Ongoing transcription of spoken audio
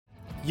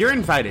You're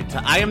invited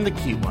to I Am the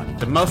Cute One,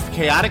 the most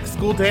chaotic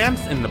school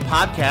dance in the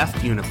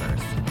podcast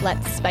universe.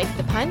 Let's spike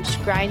the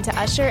punch, grind to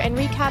usher, and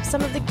recap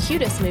some of the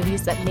cutest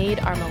movies that made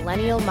our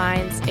millennial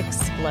minds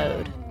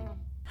explode.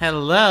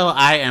 Hello,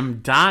 I am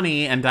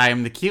Donnie, and I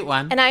am the cute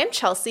one. And I am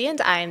Chelsea, and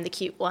I am the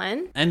cute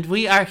one. And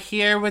we are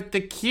here with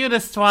the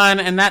cutest one,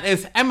 and that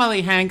is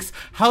Emily Hanks,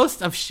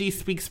 host of She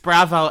Speaks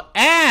Bravo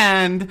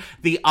and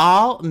the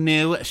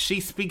all-new She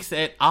Speaks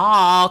It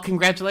All.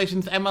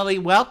 Congratulations, Emily.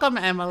 Welcome,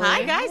 Emily.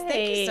 Hi, guys.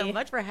 Thank you so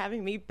much for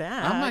having me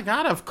back. Oh, my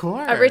God, of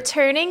course. A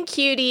returning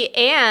cutie,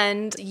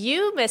 and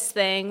you, Miss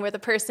Thing, were the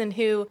person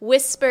who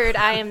whispered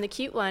I am the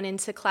cute one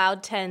into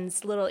Cloud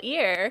 10's little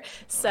ear.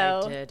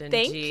 So, I did,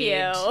 thank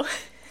you.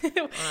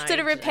 So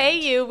to repay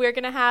you, we're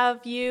going to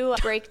have you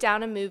break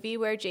down a movie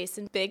where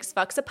Jason Biggs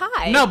fucks a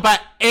pie. No, but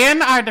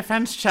in our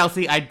defense,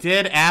 Chelsea, I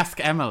did ask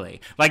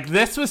Emily. Like,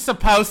 this was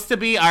supposed to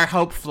be our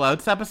Hope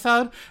Floats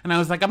episode, and I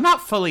was like, I'm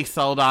not fully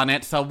sold on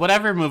it, so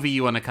whatever movie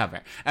you want to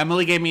cover.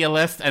 Emily gave me a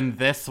list, and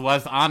this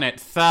was on it,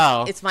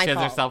 so it's my she has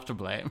fault. herself to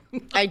blame.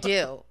 I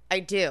do.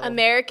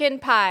 American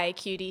Pie,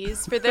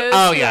 cuties. For those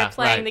who are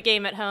playing the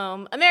game at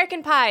home,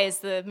 American Pie is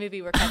the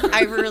movie we're covering.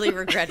 I really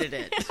regretted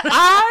it.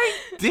 I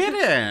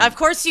didn't. Of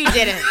course you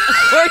didn't.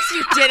 Of course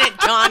you didn't,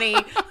 Johnny.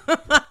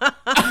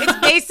 It's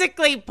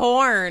basically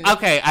porn.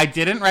 Okay, I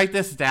didn't write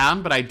this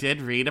down, but I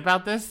did read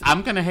about this.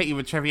 I'm going to hit you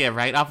with trivia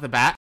right off the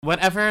bat.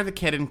 Whatever the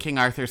kid in King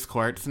Arthur's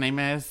court's name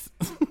is,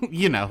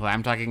 you know who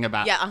I'm talking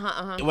about.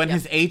 Yeah, When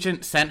his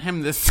agent sent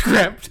him the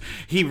script,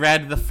 he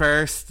read the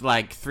first,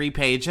 3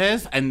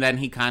 pages, and then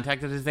he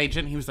contacted his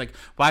agent. He was like,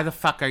 why the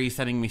fuck are you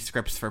sending me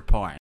scripts for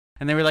porn?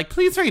 And they were like,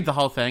 please read the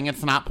whole thing.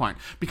 It's not porn.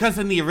 Because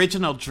in the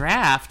original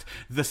draft,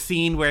 the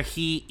scene where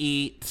he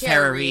eats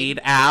Tara Reid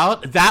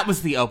out, that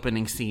was the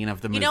opening scene of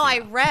the movie. You know,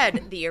 I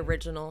read the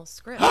original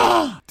script.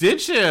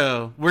 Did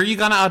you? Were you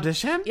going to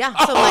audition? Yeah.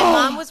 So my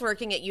mom was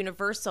working at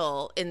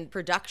Universal in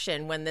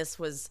production when this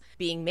was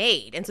being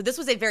made. And so this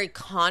was a very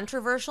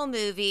controversial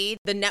movie.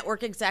 The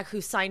network exec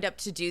who signed up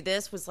to do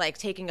this was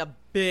taking a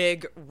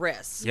big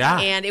risk. Yeah.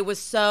 And it was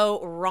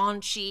so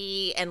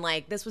raunchy and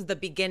this was the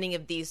beginning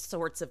of these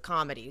sorts of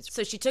comedies.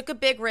 So she took a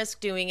big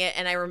risk doing it.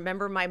 And I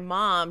remember my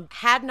mom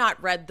had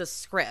not read the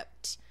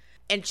script.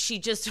 And she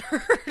just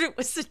heard it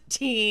was a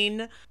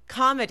teen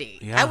comedy.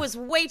 Yeah. I was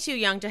way too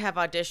young to have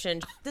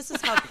auditioned. This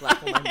is how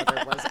neglectful my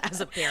mother was as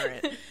a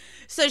parent.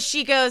 So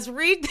she goes,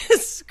 read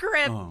this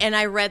script. And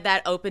I read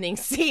that opening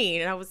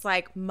scene. And I was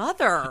like,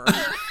 Mother,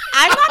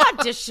 I'm not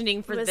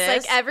auditioning for it was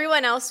this. like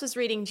everyone else was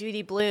reading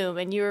Judy Blume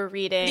and you were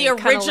reading the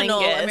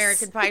original Cunnilingus.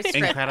 American Pie script.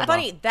 Incredible.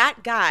 Funny,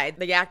 that guy,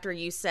 the actor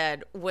you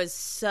said, was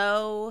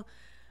so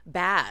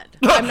bad.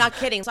 I'm not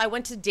kidding. So I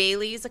went to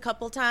Daly's a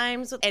couple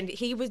times and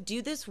he would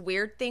do this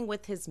weird thing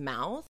with his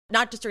mouth,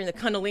 not just during the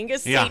cunnilingus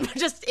scene, but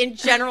just in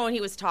general when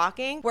he was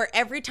talking, where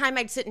every time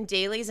I'd sit in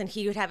Daly's and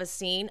he would have a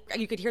scene,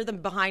 you could hear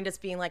them behind us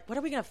being like, what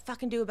are we going to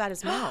fucking do about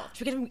his mouth?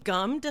 Should we give him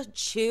gum to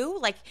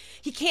chew?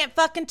 He can't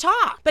fucking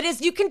talk. But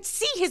as you can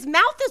see, his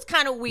mouth is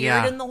kind of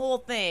weird in the whole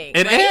thing.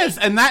 It is.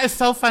 And that is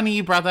so funny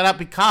you brought that up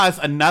because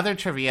another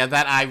trivia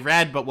that I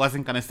read but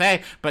wasn't going to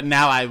say, but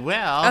now I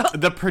will.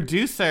 The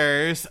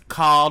producers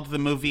called the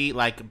movie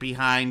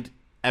behind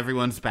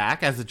everyone's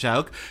back as a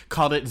joke,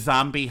 called it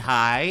Zombie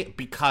High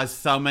because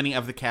so many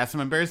of the cast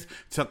members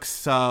took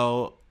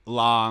so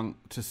long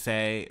to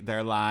say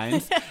their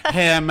lines,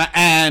 him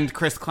and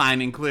Chris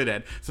Klein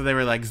included. So they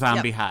were like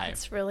Zombie High.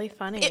 It's really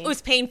funny. It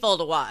was painful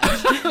to watch.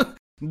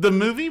 The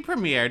movie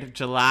premiered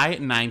July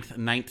 9th,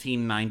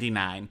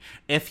 1999.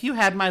 If You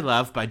Had My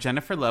Love by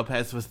Jennifer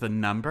Lopez was the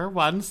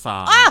 #1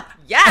 song. Ah,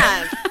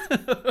 yes!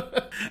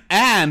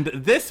 And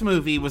this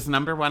movie was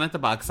 #1 at the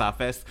box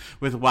office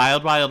with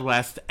Wild Wild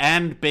West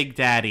and Big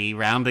Daddy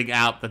rounding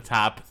out the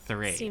top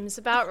 3. Seems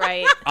about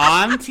right.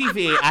 On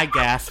TV, I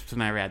gasped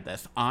when I read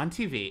this. On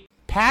TV,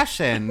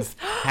 Passions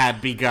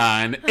had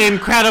begun.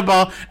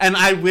 Incredible. And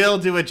I will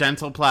do a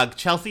gentle plug.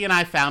 Chelsea and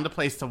I found a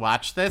place to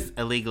watch this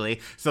illegally.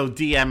 So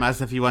DM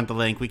us if you want the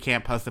link. We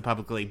can't post it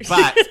publicly.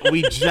 But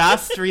we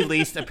just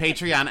released a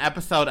Patreon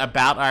episode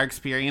about our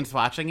experience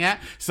watching it.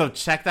 So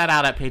check that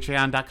out at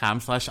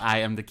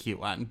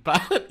patreon.com/IamTheCuteOne.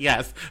 But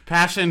yes,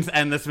 Passions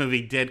and this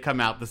movie did come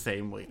out the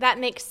same week. That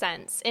makes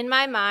sense. In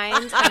my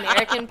mind,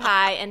 American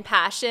Pie and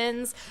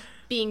Passions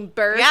being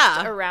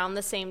birthed around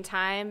the same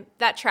time,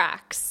 that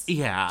tracks.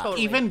 Yeah.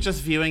 Totally. Even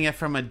just viewing it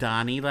from a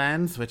Donnie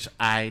lens, which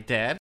I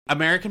did.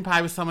 American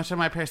Pie was so much of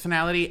my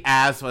personality,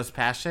 as was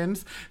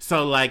Passions.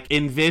 So,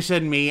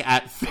 envision me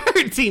at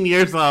 13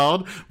 years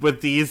old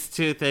with these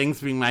two things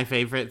being my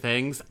favorite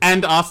things.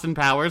 And Austin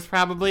Powers,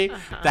 probably.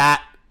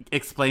 That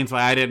explains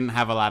why I didn't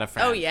have a lot of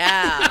friends. Oh,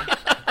 yeah.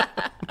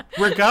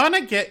 We're going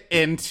to get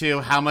into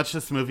how much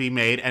this movie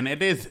made, and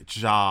it is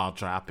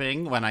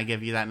jaw-dropping when I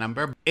give you that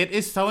number. It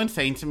is so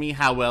insane to me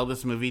how well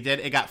this movie did.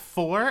 It got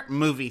 4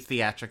 movie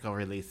theatrical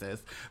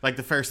releases,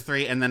 the first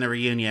 3 and then a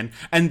reunion,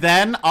 and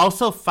then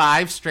also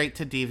 5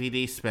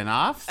 straight-to-DVD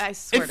spin-offs. I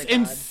swear to God. It's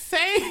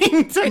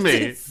insane to me.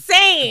 It's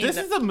insane. This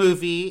is a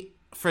movie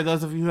for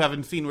those of you who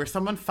haven't seen, where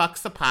someone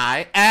fucks a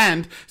pie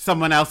and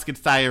someone else gets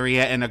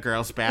diarrhea in a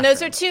girl's bathroom.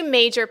 Those are two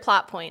major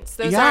plot points.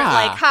 Those aren't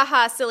like,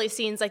 haha, silly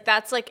scenes. Like,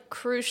 that's like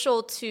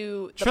crucial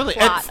to the Truly,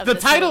 plot it's of the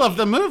this title movie. of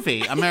the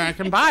movie,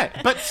 American Pie.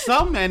 But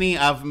so many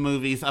of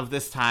movies of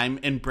this time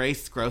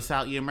embraced gross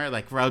out humor,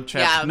 like Road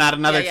Trip, Not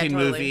Another Teen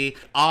totally. Movie.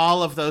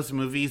 All of those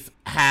movies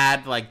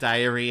had like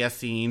diarrhea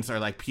scenes or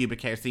like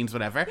pubic hair scenes,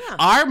 whatever. Yeah.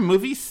 Are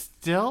movies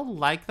still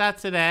like that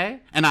today?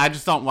 And I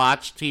just don't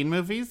watch teen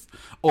movies?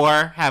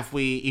 Or have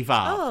we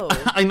evolved?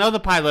 Oh. I know the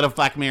pilot of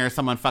Black Mirror,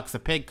 someone fucks a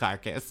pig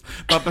carcass.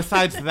 But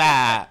besides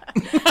that,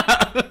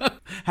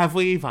 have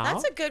we evolved?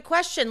 That's a good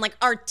question. Like,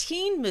 are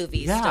teen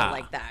movies Yeah. still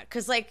like that?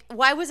 Because, like,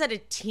 why was that a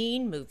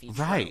teen movie?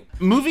 Right.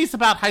 Movies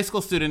about high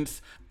school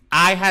students,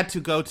 I had to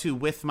go to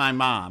with my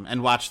mom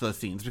and watch those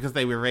scenes because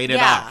they were rated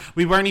Yeah. R.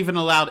 We weren't even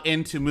allowed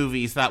into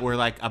movies that were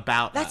like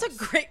about That's us. a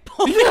great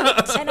point.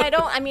 And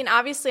I mean,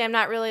 obviously, I'm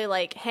not really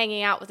like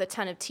hanging out with a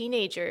ton of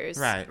teenagers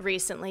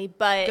recently,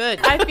 but Good.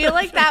 I feel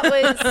like that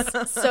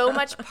was so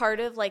much part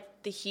of like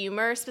the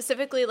humor,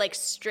 specifically like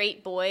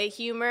straight boy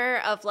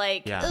humor of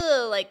like,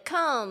 ugh, like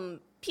cum,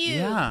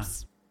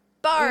 pubes,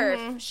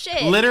 barf,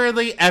 shit.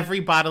 Literally every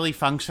bodily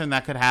function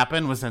that could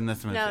happen was in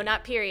this movie. No,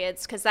 not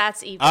periods, because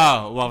that's evil.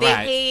 Oh, well, They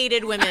right.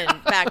 hated women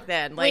back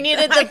then. Like, We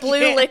needed the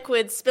blue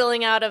liquid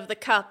spilling out of the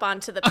cup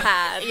onto the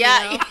pad.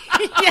 Yeah. You know?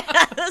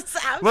 Yes.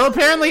 Well,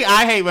 apparently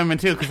I hate women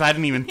too because I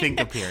didn't even think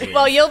of periods.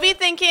 Well, you'll be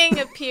thinking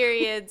of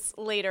periods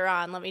later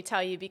on, let me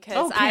tell you, because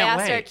Oh, I can't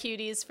asked our wait.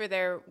 cuties for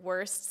their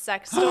worst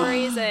sex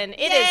stories, and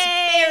it is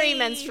very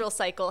menstrual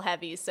cycle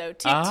heavy. So toot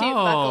toot,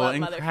 buckle up,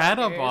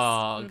 incredible.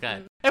 motherfuckers.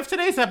 Good. If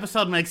today's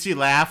episode makes you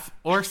laugh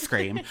or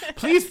scream,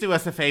 please do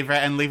us a favor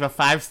and leave a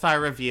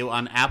 5-star review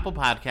on Apple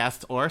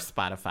Podcasts or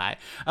Spotify.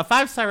 A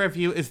 5-star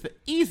review is the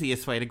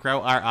easiest way to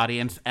grow our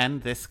audience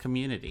and this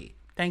community.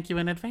 Thank you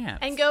in advance.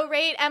 And go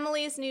rate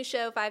Emily's new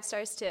show 5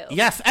 stars too.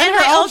 Yes, and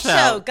My her old old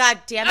show. God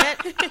damn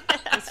it.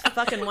 Those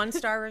fucking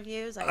 1-star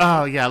reviews.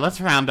 Oh, yeah,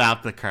 let's round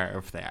out the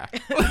curve there.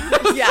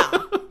 Yeah.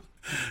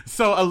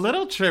 So a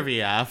little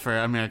trivia for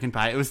American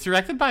Pie. It was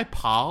directed by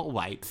Paul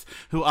Weitz,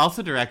 who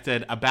also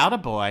directed About a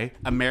Boy,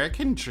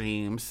 American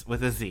Dreams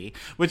with a Z,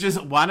 which is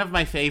one of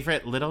my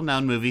favorite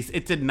little-known movies.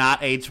 It did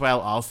not age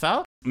well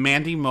also.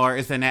 Mandy Moore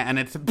is in it, and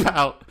it's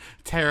about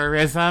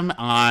terrorism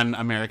on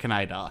American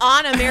Idol.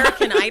 On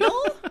American Idol?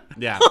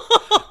 Yeah.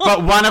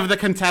 But one of the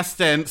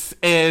contestants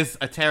is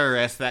a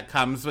terrorist that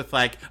comes with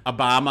like a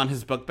bomb on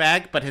his book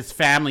bag, but his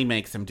family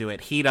makes him do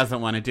it. He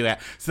doesn't want to do it.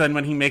 So then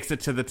when he makes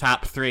it to the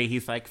top 3,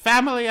 he's like,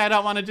 family, I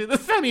don't want to do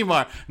this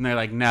anymore. And they're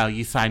like, no,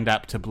 you signed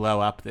up to blow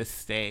up this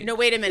stage. No,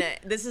 wait a minute.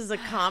 This is a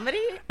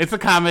comedy? It's a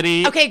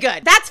comedy. Okay,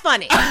 good. That's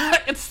funny.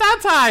 It's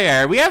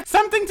satire. We have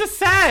something to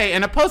say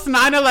in a post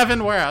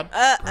 9/11 world.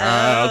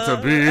 Proud to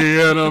be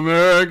an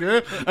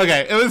American.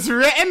 Okay, it was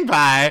written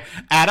by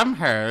Adam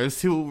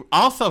Hers, who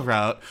also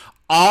wrote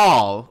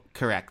all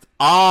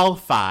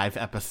 5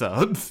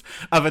 episodes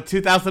of a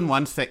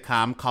 2001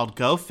 sitcom called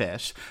Go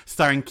Fish,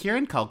 starring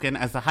Kieran Culkin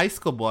as a high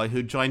school boy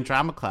who joined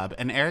drama club,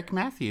 and Eric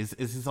Matthews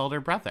is his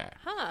older brother.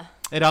 Huh.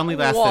 It only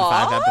lasted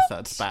What? 5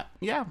 episodes, but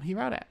yeah, he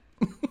wrote it.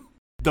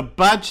 The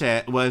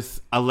budget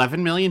was $11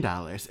 million.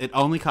 It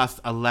only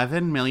cost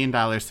 $11 million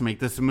to make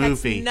this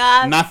movie.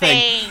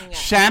 nothing.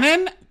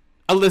 Shannon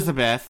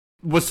Elizabeth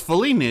was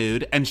fully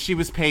nude, and she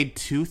was paid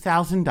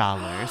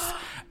 $2,000.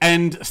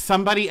 And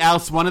somebody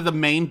else, one of the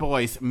main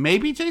boys,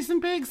 maybe Jason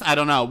Biggs, I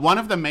don't know. One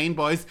of the main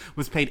boys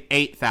was paid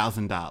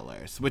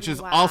 $8,000, which is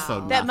also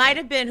nothing. That might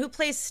have been, who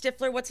plays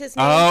Stifler? What's his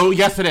name? Oh,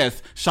 yes, it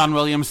is. Sean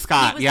William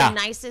Scott. He was the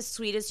nicest,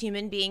 sweetest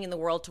human being in the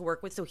world to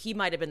work with, so he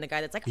might have been the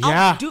guy that's like,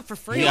 I'll do it for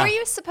free. Who Yeah. were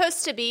you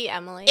supposed to be,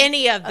 Emily?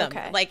 Any of them.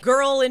 Okay. Like,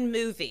 girl in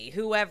movie,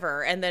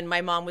 whoever. And then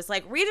my mom was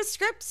like, read a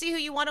script, see who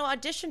you want to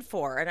audition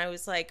for. And I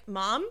was like,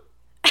 Mom?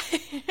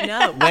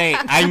 No. Wait,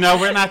 I know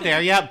we're not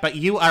there yet, but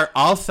you are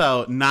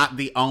also not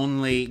the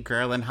only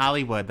girl in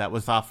Hollywood that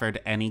was offered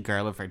any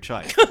girl of her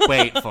choice.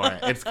 Wait for it.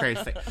 It's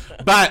crazy.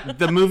 But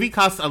the movie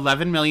cost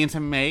 $11 million to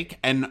make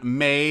and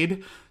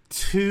made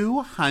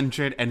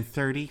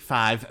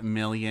 $235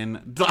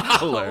 million.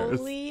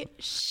 Holy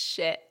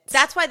shit.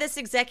 That's why this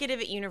executive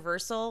at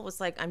Universal was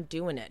like, I'm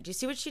doing it. Do you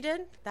see what she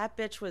did? That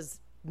bitch was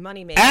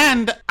money making.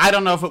 And I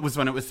don't know if it was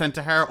when it was sent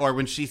to her or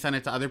when she sent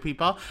it to other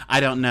people.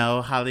 I don't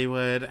know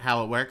Hollywood,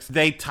 how it works.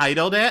 They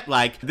titled it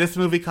like, this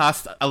movie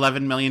cost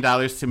 $11 million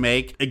to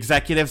make.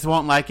 Executives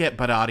won't like it,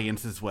 but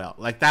audiences will.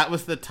 Like, that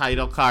was the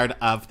title card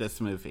of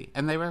this movie.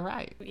 And they were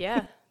right.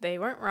 Yeah, they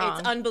weren't wrong.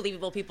 It's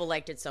unbelievable people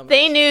liked it so much.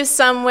 They knew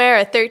somewhere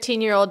a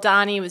 13-year-old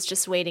Donnie was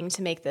just waiting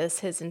to make this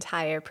his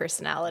entire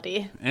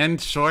personality. And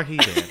sure he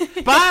did.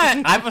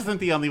 But I wasn't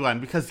the only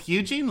one, because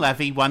Eugene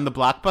Levy won the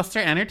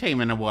Blockbuster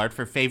Entertainment Award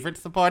for Favorite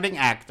Supporting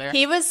Actor.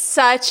 He was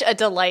such a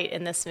delight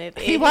in this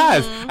movie. He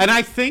was. And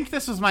I think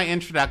this was my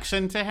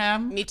introduction to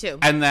him. Me too.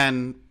 And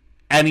then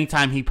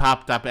anytime he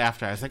popped up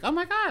after, I was like, oh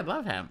my God,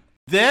 love him.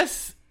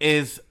 This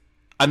is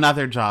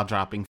Another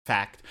jaw-dropping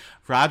fact.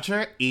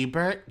 Roger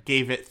Ebert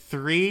gave it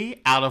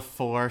 3 out of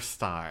 4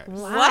 stars.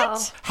 Wow.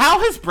 What? How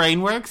his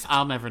brain works,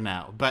 I'll never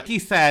know. But he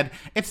said,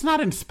 it's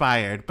not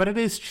inspired, but it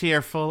is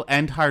cheerful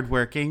and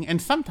hardworking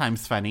and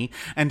sometimes funny.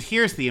 And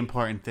here's the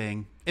important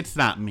thing. It's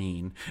not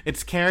mean.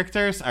 Its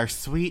characters are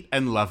sweet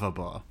and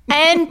lovable.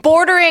 And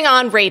bordering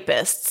on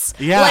rapists.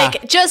 Yeah.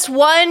 Like, just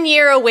 1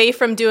 year away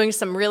from doing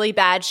some really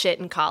bad shit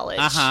in college.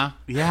 Uh-huh.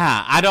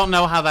 Yeah. I don't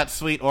know how that's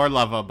sweet or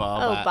lovable.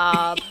 Oh, but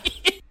Bob.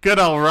 Good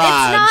old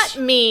Raj. It's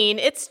not mean.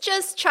 It's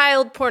just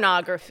child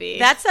pornography.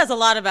 That says a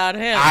lot about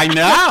him. I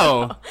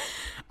know.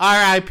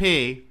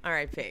 R.I.P.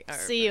 R.I.P.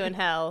 See you in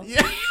hell.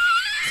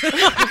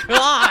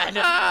 God.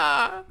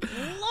 I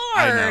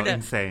Lord. know.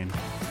 Insane.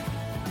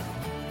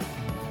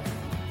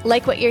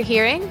 Like what you're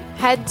hearing?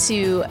 Head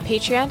to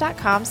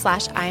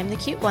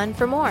patreon.com/IamTheCuteOne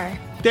for more.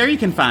 There you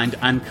can find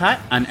uncut,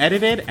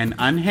 unedited, and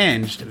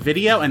unhinged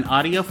video and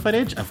audio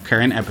footage of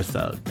current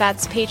episodes.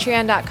 That's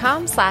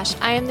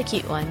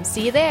patreon.com/IamTheCuteOne.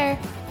 See you there.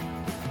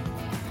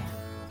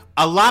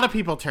 A lot of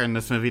people turned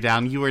this movie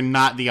down. You were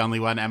not the only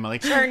one, Emily.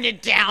 Turned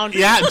it down.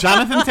 Yeah,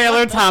 Jonathan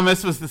Taylor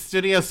Thomas was the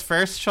studio's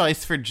first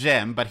choice for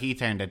Jim, but he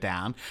turned it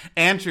down.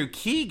 Andrew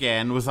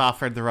Keegan was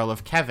offered the role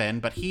of Kevin,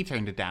 but he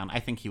turned it down. I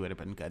think he would have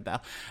been good, though.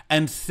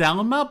 And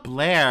Selma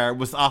Blair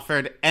was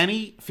offered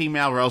any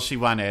female role she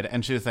wanted,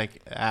 and she was like,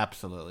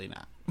 absolutely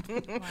not.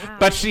 Wow.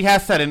 But she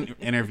has said in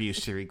interviews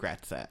she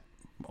regrets it.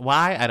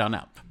 Why? I don't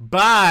know.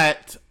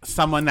 But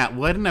someone that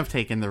wouldn't have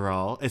taken the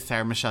role is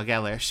Sarah Michelle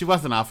Gellar. She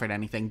wasn't offered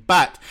anything.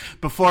 But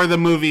before the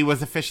movie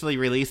was officially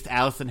released,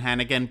 Allison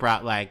Hannigan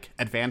brought, like,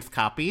 advanced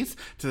copies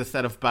to the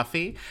set of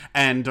Buffy.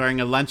 And during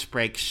a lunch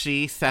break,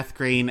 she, Seth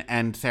Green,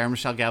 and Sarah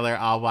Michelle Gellar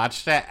all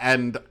watched it.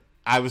 And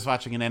I was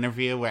watching an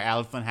interview where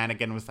Allison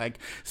Hannigan was like,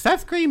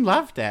 Seth Green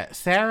loved it.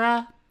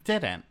 Sarah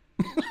didn't.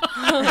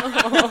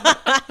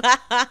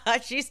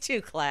 She's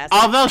too classy.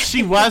 Although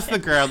she was the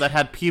girl that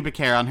had pubic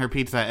hair on her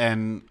pizza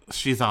and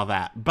She's All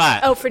That.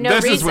 But for no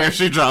this is reason. where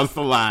she draws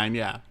the line,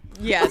 yeah.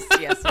 Yes,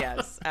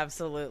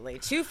 absolutely.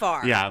 Too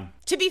far. Yeah.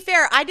 To be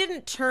fair, I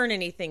didn't turn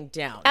anything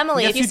down.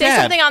 Emily, Yes, if you you say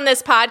did. something on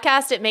this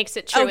podcast, it makes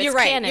it true. Oh, you're It's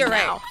right. canon You're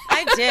now. right.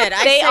 I did.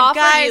 I They said, offered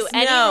guys, you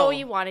any no. role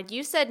you wanted.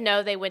 You said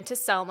no. They went to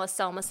Selma.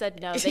 Selma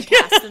said no. They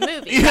cast the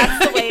movie.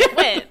 That's the way it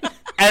went.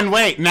 And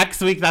wait,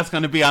 next week that's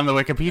going to be on the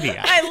Wikipedia.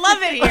 I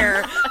love it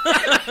here.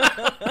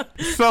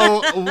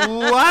 So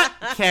what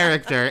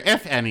character,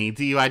 if any,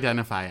 do you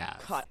identify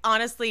as?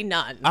 Honestly,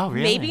 none. Oh,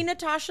 really? Maybe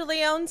Natasha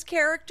Lyonne's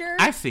character.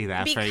 I see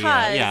that for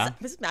because you, yeah.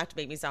 this is not to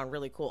make me sound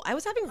really cool. I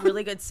was having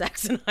really good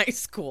sex in high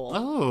school.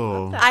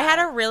 Oh, I had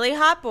a really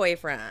hot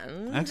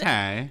boyfriend.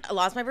 okay. I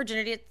lost my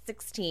virginity at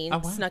 16, Oh,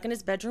 wow. snuck in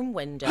his bedroom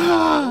window.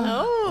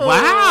 Oh.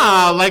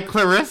 Wow, like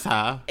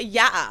Clarissa.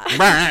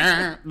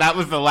 Yeah. That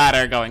was the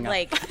ladder going up.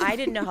 Like, I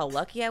didn't know how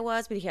lucky I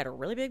was, but he had a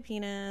really big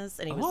penis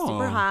and he was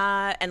super Oh.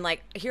 hot. And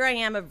like, here I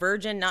am, a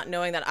virgin, not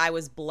knowing that I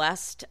was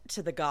blessed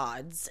to the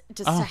gods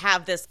just to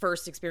have this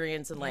first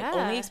experience and like Yeah.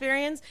 only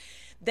experience.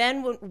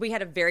 Then when we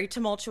had a very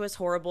tumultuous,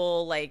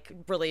 horrible like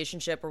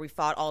relationship where we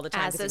fought all the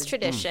time. As 'cause it is was-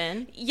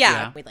 tradition.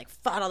 Yeah. We'd like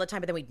fought all the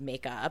time, but then we'd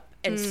make up.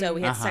 And so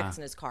we had Uh-huh. sex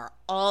in his car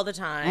all the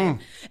time.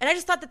 And I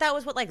just thought that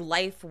was what like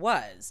life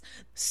was.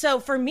 So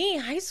for me,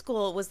 high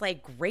school was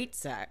like great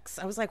sex.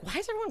 I was like, why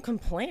is everyone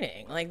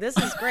complaining? Like, this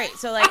is great.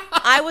 So like,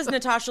 I was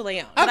Natasha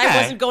Lyonne. But I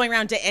Okay. wasn't going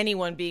around to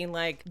anyone being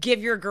like,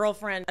 give your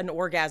girlfriend an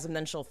orgasm,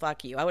 then she'll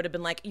fuck you. I would have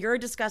been like, you're a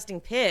disgusting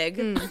pig.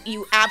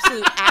 You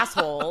absolute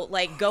asshole.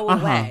 Like, go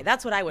away.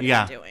 That's what I would have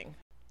Yeah. been doing.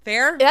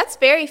 Fair? That's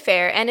very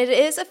fair. And it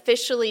is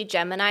officially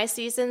Gemini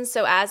season.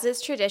 So, as is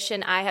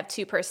tradition, I have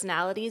two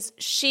personalities.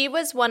 She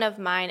was one of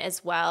mine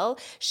as well.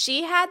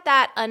 She had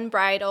that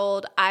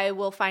unbridled, I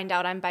will find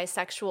out I'm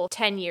bisexual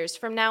 10 years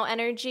from now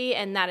energy.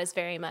 And that is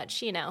very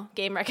much,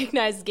 game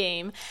recognized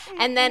game.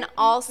 And then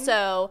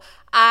also,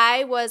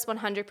 I was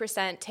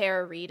 100%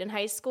 Tara Reid in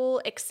high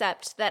school,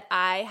 except that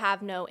I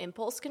have no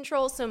impulse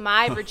control. So,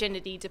 my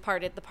virginity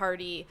departed the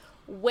party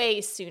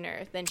way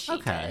sooner than she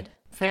Okay. did.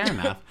 Fair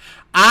enough.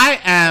 I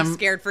am.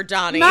 Scared for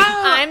Donnie.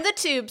 I'm the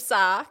tube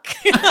sock.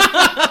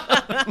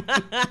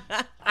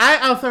 I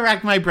also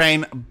racked my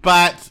brain,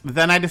 but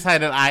then I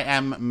decided I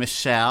am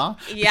Michelle.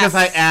 Because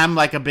I am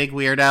like a big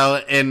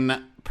weirdo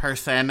in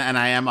person and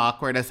I am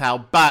awkward as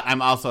hell, but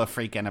I'm also a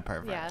freak and a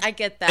pervert. Yeah. I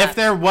get that. If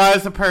there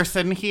was a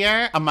person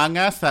here among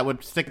us that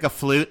would stick a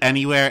flute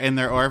anywhere in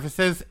their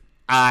orifices,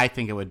 I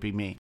think it would be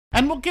me.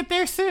 And we'll get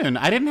there soon.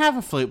 I didn't have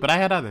a flute, but I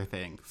had other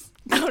things.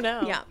 Oh,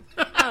 no. Yeah.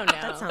 Oh, no.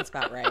 That sounds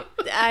about right.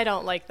 I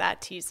don't like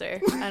that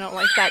teaser. I don't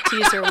like that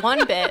teaser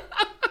one bit.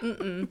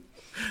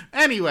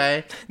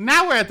 Anyway,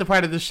 now we're at the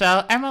part of the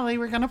show. Emily,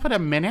 we're going to put a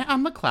minute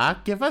on the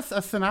clock. Give us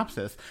a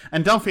synopsis.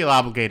 And don't feel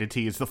obligated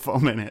to use the full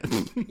minute.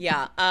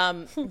 Yeah.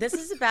 This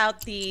is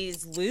about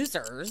these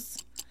losers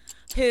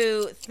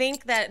who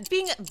think that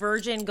being a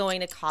virgin going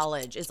to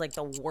college is like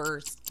the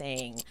worst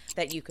thing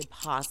that you could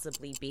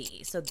possibly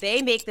be. So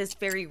they make this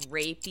very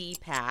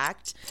rapey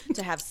pact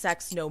to have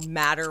sex no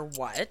matter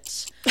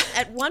what.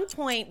 At one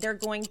point, they're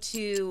going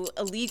to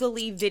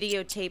illegally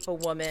videotape a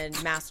woman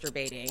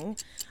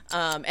masturbating.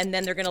 and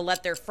then they're going to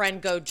let their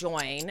friend go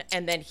join,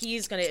 and then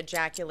he's going to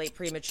ejaculate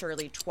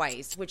prematurely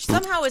twice, which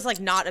somehow is like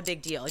not a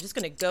big deal. He's just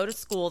going to go to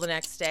school the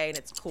next day, and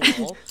it's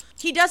cool.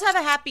 He does have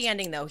a happy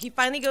ending, though. He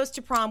finally goes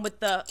to prom with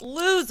the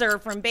loser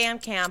from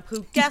band camp,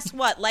 who, guess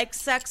what,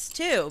 likes sex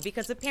too,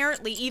 because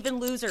apparently even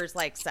losers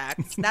like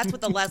sex. That's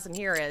what the lesson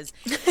here is.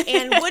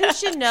 And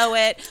wouldn't you know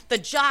it, the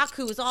jock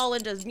who's all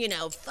into,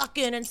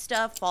 fucking and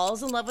stuff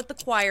falls in love with the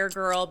choir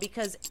girl,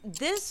 because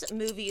this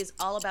movie is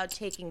all about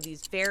taking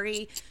these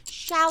very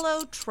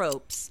shallow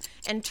tropes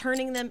and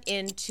turning them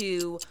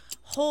into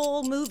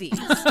whole movies.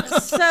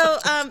 So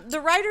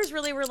the writers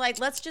really were like,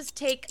 let's just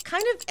take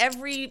kind of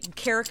every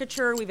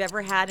caricature we've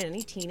ever had in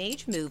any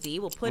teenage movie.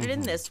 We'll put it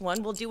in this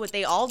one. We'll do what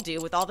they all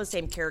do with all the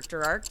same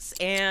character arcs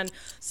and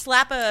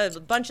slap a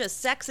bunch of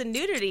sex and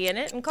nudity in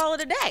it and call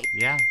it a day.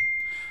 Yeah.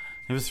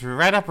 It was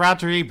right up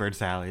Roger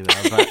Ebert's alley,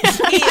 though. But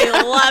He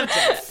loved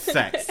it.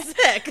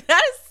 Sick.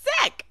 That is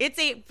sick. It's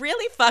a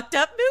really fucked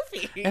up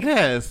movie. It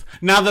is.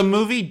 Now, the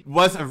movie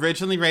was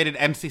originally rated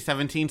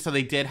NC-17, so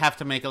they did have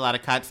to make a lot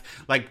of cuts.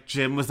 Like,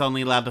 Jim was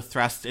only allowed to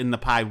thrust in the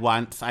pie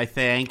once, I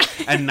think.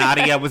 And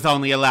Nadia was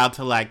only allowed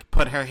to,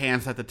 put her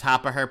hands at the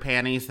top of her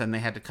panties, then they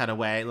had to cut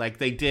away.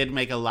 They did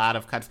make a lot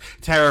of cuts.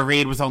 Tara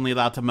Reid was only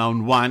allowed to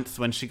moan once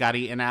when she got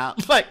eaten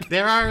out.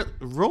 There are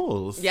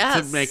rules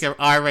to make an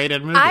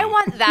R-rated movie. I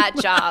want that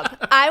job.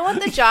 I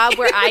want the job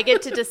where I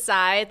get to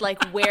decide,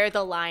 where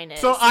the line is.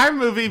 So our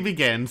movie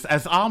begins,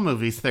 as all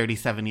movies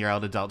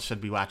 37-year-old adults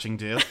should be watching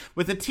do,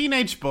 with a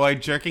teenage boy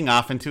jerking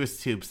off into his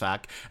tube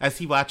sock as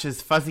he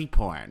watches fuzzy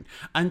porn,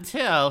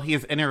 until he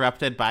is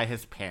interrupted by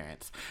his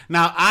parents.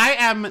 Now, I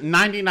am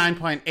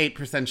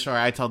 99.8% sure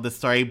I told this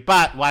story,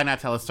 but why not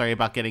tell a story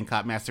about getting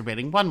caught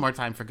masturbating one more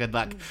time for good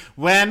luck?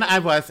 When I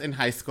was in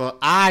high school,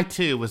 I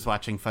too was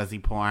watching fuzzy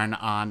porn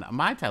on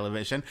my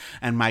television,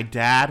 and my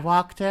dad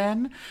walked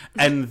in,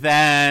 and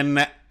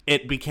then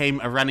it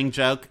became a running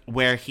joke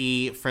where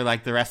he, for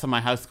the rest of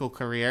my high school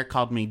career,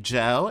 called me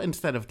Joe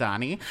instead of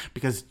Donnie,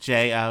 because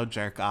J-O,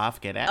 jerk off,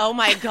 get it? Oh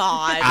my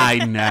God.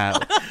 I know.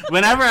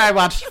 Whenever I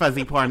watched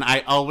fuzzy porn,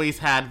 I always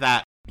had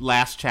that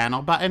last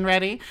channel button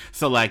ready.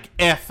 So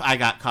if I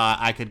got caught,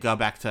 I could go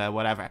back to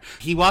whatever.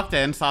 He walked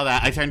in, saw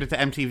that, I turned it to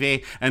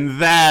MTV, and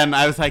then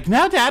I was like,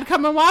 no, Dad,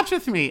 come and watch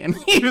with me. And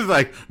he was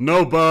like,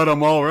 no, bud,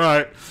 I'm all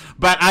right.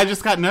 But I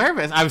just got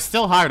nervous. I was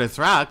still hard as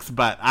rocks,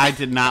 but I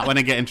did not want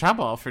to get in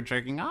trouble for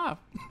jerking off.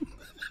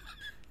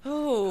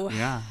 Oh.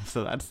 Yeah,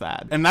 so that's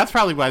sad. And that's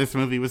probably why this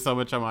movie was so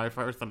much on my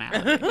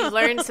personality. You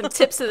learned some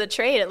tips of the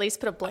trade. At least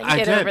put a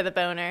blanket over the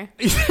boner.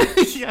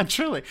 Yeah,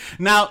 truly.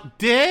 Now,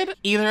 did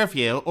either of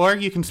you, or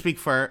you can speak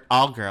for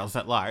all girls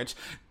at large,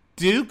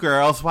 do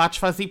girls watch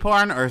fuzzy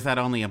porn, or is that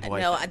only a boy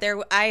thing?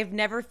 No, I've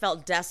never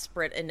felt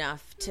desperate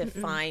enough to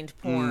find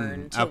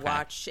porn to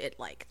watch it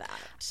like that.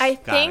 I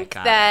think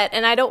that,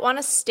 and I don't want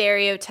to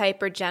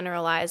stereotype or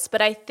generalize,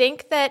 but I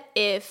think that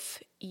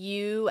if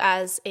you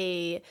as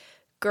a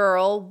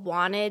girl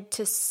wanted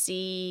to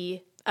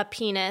see a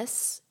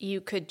penis, you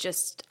could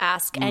just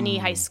ask any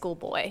high school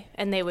boy,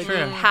 and they would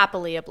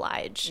happily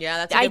oblige. Yeah,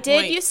 that's a good point.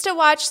 I did used to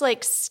watch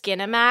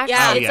Skinamax.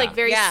 Yeah. It's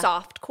very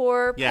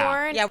softcore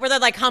porn. Yeah, where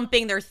they're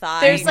humping their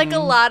thighs. There's a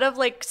lot of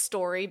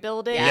story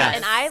building, Yes.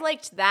 and I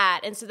liked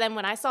that. And so then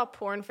when I saw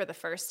porn for the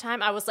first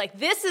time, I was like,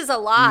 this is a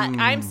lot.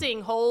 I'm seeing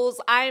holes.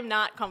 I am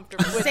not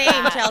comfortable with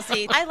that.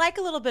 Chelsea. I like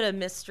a little bit of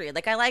mystery.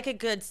 I like a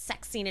good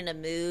sex scene in a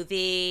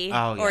movie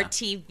or a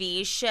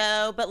TV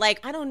show, but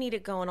I don't need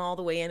it going all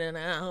the way in and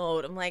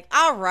out. I'm like,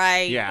 all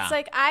right. Yeah.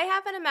 It's I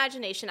have an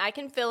imagination. I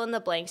can fill in the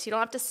blanks. You don't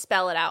have to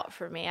spell it out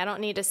for me. I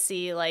don't need to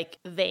see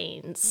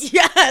veins.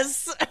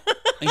 Yes.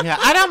 Yeah,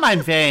 I don't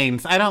mind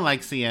veins. I don't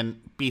like seeing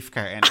beef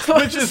curtain,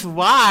 which is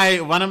why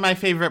one of my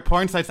favorite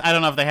porn sites, I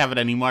don't know if they have it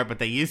anymore, but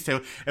they used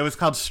to, it was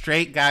called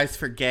Straight Guys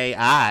for Gay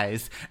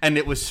Eyes, and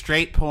it was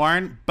straight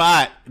porn,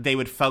 but they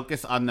would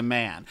focus on the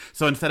man.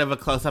 So instead of a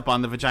close-up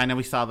on the vagina,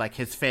 we saw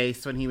his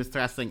face when he was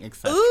thrusting,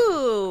 etc.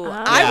 Ooh,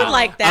 I would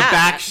like that. A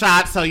back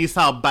shot, so you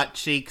saw butt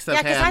cheeks of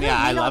him. Because I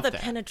don't need all the it.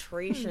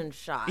 penetration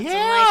shots. Yeah,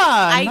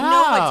 I know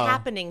what's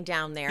happening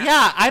down there.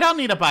 Yeah, I don't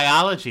need a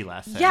biology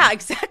lesson. Yeah,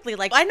 exactly.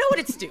 I know what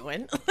it's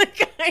doing.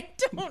 I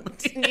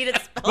don't need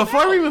it spelled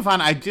Before out. we move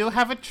on, I do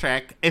have a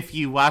trick if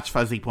you watch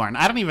fuzzy porn.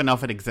 I don't even know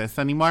if it exists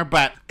anymore,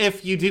 but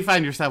if you do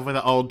find yourself with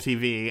an old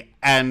TV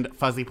and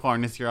fuzzy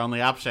porn is your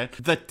only option,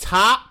 the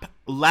top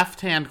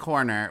left-hand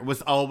corner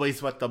was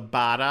always what the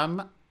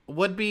bottom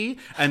would be,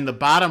 and the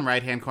bottom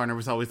right-hand corner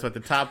was always what the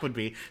top would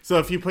be. So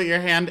if you put your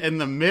hand in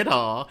the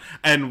middle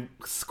and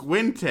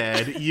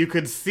squinted, you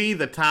could see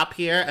the top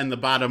here and the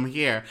bottom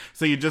here.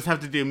 So you just have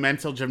to do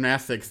mental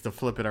gymnastics to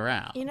flip it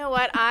around. You know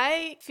what?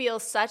 I feel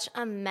such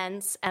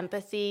immense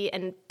empathy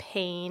and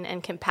pain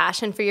and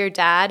compassion for your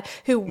dad,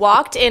 who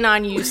walked in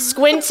on you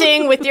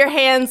squinting with your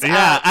hands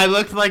Yeah, up. I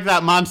looked like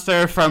that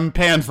monster from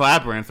Pan's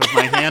Labyrinth with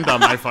my hand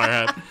on my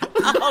forehead.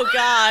 Oh,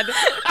 God.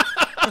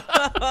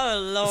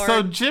 Oh, Lord.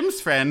 So Jim's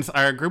friends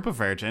are a group of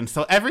virgins,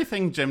 so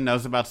everything Jim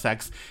knows about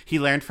sex, he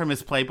learned from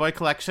his Playboy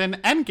collection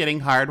and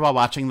getting hard while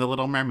watching The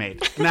Little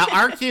Mermaid. Now,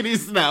 our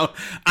cuties know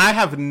I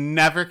have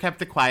never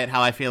kept it quiet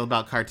how I feel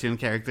about cartoon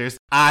characters.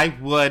 I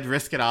would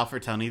risk it all for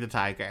Tony the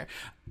Tiger,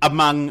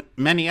 among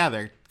many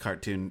other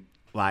cartoon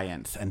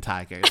lions and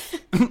tigers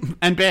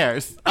and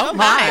bears. Oh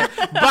my!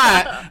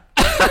 But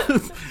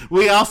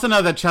we also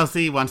know that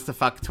Chelsea wants to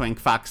fuck twink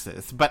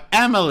foxes. But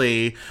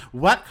Emily,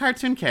 what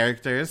cartoon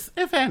characters,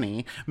 if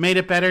any, made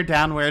it better,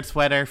 downward,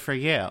 sweater for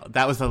you?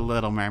 That was a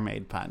Little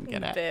Mermaid pun.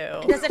 Get it?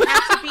 Boo. Does it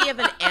have to be of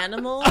an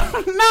animal?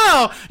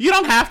 No, you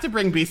don't have to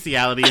bring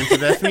bestiality into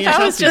this. Me and That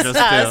was Chelsea just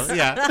us. do.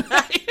 Yeah.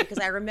 Because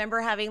I remember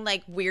having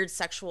like weird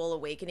sexual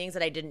awakenings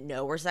that I didn't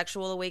know were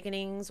sexual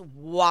awakenings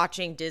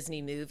watching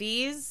Disney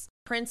movies.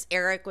 Prince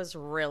Eric was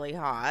really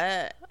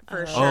hot,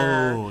 for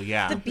sure. Oh,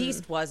 yeah. The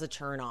Beast was a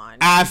turn on.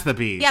 As the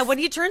Beast. Yeah, when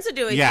he turns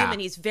into a Yeah. human,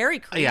 he's very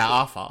creepy. Yeah,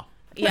 awful.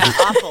 Yeah,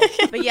 awful.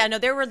 But yeah, no,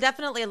 there were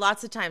definitely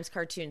lots of times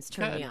cartoons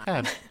turned me on.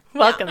 Good.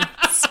 Welcome.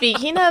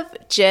 Speaking of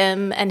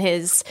Jim and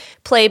his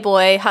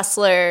Playboy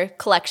Hustler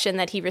collection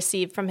that he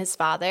received from his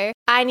father,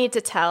 I need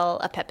to tell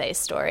a Pepe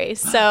story.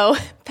 So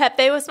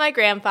Pepe was my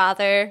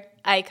grandfather,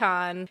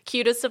 icon,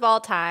 cutest of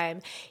all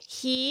time.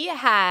 He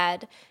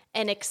had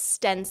an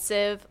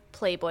extensive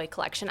Playboy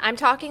collection. I'm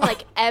talking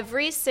like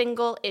every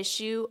single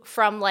issue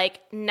from like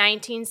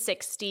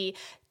 1960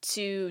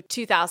 to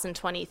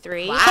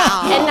 2023.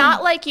 Wow. And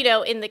not like,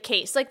 in the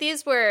case. Like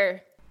these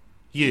were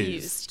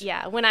Used.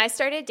 Yeah. When I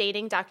started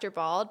dating Dr.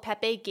 Bald,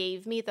 Pepe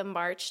gave me the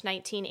March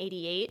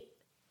 1988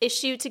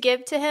 issue to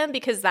give to him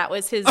because that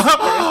was his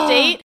birth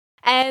date.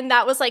 And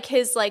that was like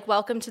his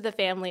welcome to the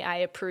family I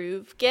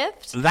approve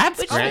gift. That's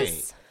which great.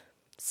 was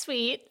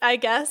sweet, I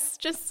guess.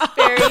 Just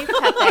very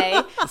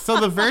Pepe. So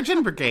the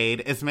Virgin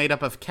Brigade is made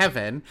up of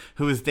Kevin,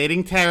 who is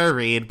dating Tara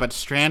Reid but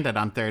stranded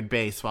on third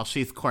base while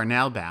she's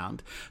Cornell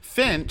bound.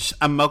 Finch,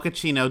 a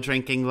mochaccino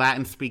drinking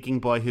Latin speaking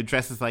boy who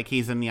dresses like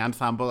he's in the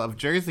ensemble of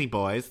Jersey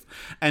Boys.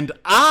 And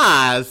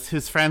Oz,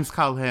 whose friends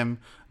call him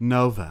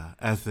Nova,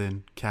 as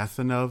in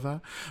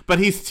Casanova. But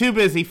he's too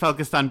busy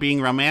focused on being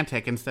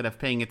romantic instead of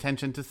paying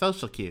attention to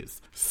social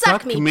cues.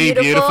 Suck me,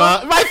 beautiful.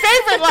 My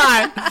favorite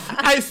line!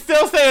 I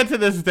still say it to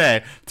this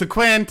day. To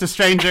Quinn, to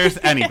strangers,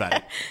 anybody.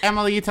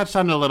 Emily, you touched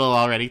on it a little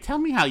already. Tell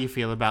me how you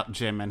feel about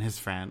Jim and his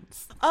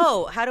friends.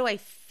 Oh, how do I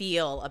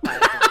feel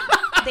about them?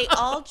 They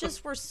all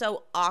just were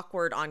so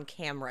awkward on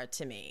camera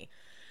to me.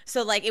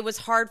 So, it was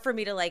hard for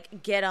me to,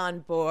 get on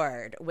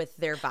board with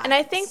their vibes. And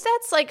I think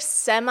that's,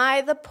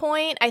 semi the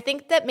point. I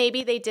think that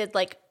maybe they did,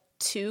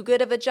 too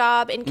good of a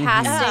job in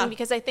casting Yeah.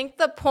 because I think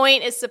the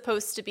point is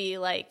supposed to be,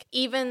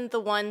 even the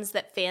ones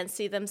that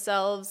fancy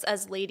themselves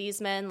as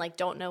ladies' men,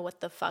 don't know what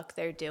the fuck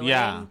they're doing.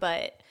 Yeah.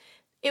 But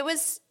it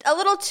was a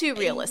little too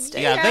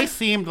realistic. Yeah, they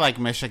seemed like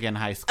Michigan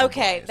high school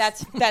Okay,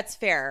 boys. that's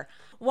fair.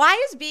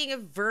 Why is being a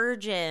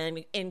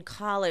virgin in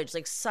college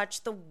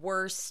such the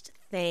worst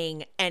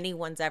thing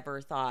anyone's ever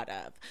thought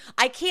of?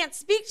 I can't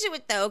speak to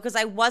it though because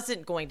I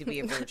wasn't going to be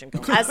a virgin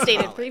going As to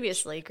stated college.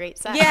 previously, great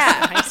sex.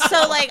 Yeah.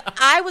 So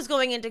I was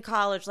going into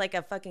college like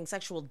a fucking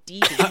sexual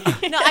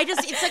deviant. No,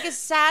 it's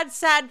a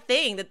sad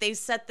thing that they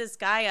set this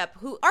guy up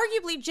who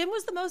arguably Jim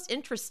was the most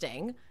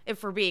interesting,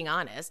 if we're being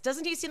honest.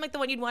 Doesn't he seem like the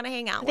one you'd want to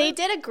hang out They with?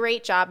 did a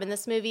great job in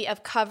this movie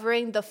of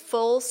covering the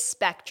full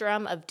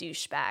spectrum of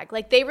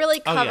douchebag. They really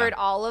covered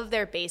all of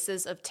their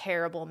bases of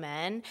terrible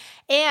men.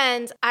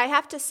 And I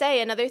have to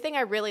say, another thing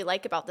I really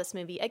like about this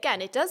movie,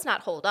 again, it does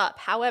not hold up.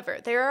 However,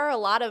 there are a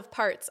lot of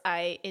parts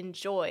I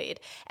enjoyed.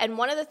 And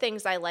one of the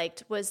things I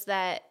liked was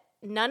that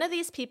none of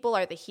these people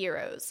are the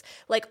heroes.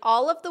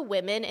 All of the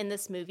women in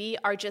this movie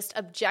are just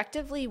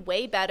objectively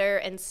way better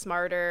and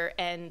smarter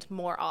and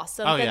more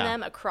awesome than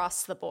them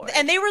across the board.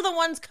 And they were the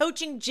ones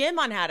coaching Jim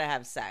on how to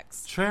have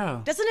sex.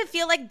 True. Doesn't it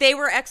feel like they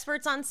were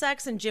experts on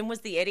sex and Jim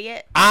was the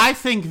idiot? I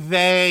think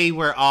they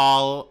were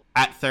all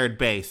at third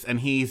base,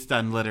 and he's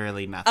done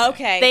literally nothing.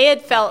 Okay. They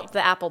had felt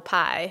the apple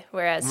pie,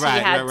 whereas he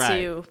Right, had right,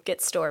 right. to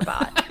get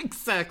store-bought.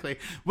 Exactly.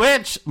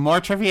 Which, more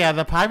trivia,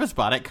 the pie was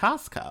bought at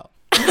Costco.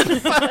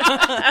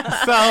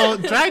 So,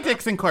 Dry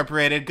Dicks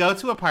Incorporated go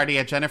to a party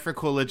at Jennifer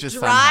Coolidge's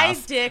son Dry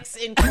house. Dicks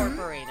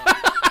Incorporated.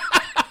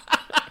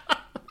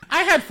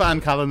 I had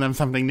fun calling them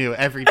something new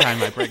every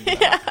time I bring them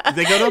up.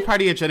 They go to a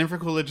party at Jennifer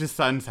Coolidge's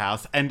son's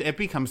house, and it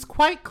becomes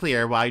quite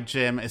clear why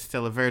Jim is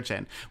still a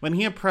virgin. When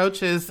he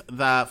approaches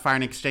the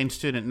foreign exchange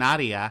student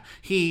Nadia,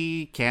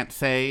 he can't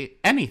say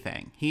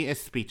anything. He is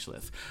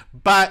speechless.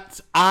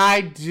 But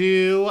I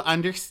do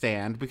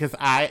understand, because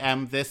I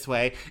am this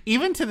way.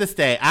 Even to this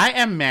day, I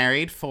am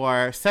married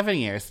for 7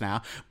 years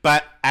now,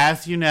 but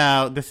as you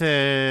know, this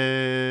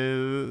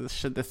is...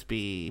 Should this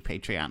be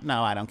Patreon?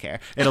 No, I don't care.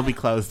 It'll be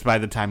closed by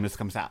the time this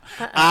comes out.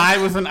 I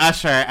was an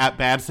usher at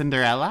Bad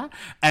Cinderella,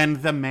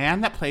 and the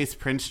man that plays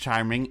Prince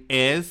Charming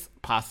is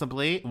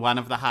possibly one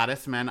of the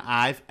hottest men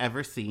I've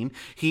ever seen.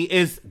 He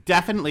is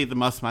definitely the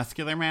most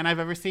muscular man I've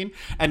ever seen,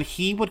 and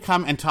he would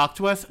come and talk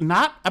to us,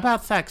 not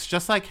about sex,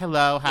 just like,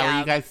 hello, how are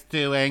you guys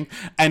doing?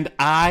 And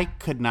I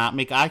could not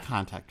make eye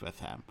contact with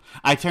him.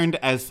 I turned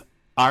as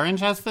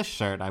orange as the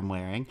shirt I'm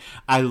wearing.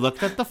 I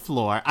looked at the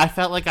floor. I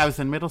felt like I was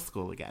in middle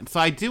school again. So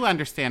I do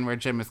understand where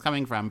Jim is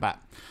coming from, but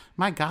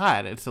my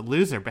God, it's a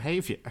loser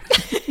behavior.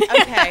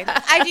 Okay.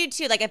 I do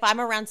too. Like if I'm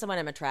around someone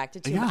I'm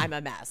attracted to, I'm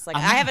a mess. Like I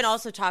haven't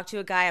also talked to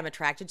a guy I'm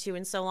attracted to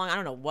in so long. I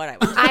don't know what I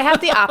would do. I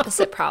have the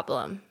opposite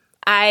problem.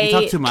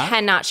 I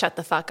cannot shut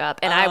the fuck up.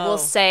 And I will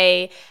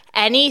say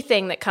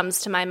anything that comes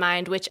to my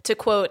mind, which to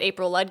quote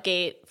April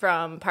Ludgate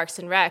from Parks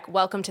and Rec,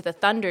 welcome to the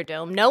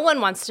Thunderdome. No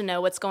one wants to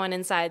know what's going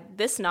inside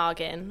this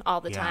noggin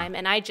all the time.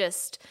 And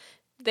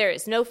there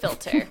is no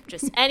filter,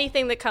 just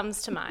anything that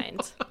comes to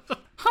mind.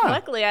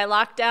 Luckily, I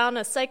locked down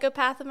a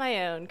psychopath of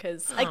my own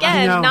because,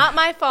 again, not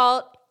my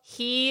fault.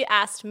 He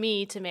asked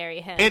me to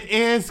marry him. It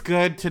is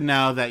good to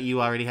know that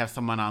you already have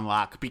someone on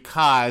lock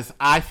because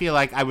I feel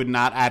like I would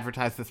not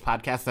advertise this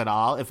podcast at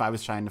all if I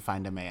was trying to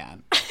find a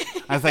man.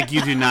 I was like,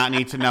 you do not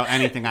need to know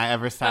anything I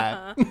ever said.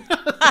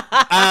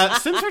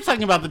 Since we're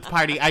talking about the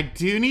party, I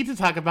do need to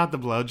talk about the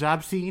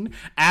blowjob scene.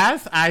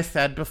 As I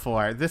said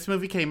before, this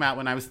movie came out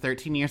when I was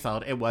 13 years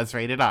old. It was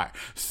rated R.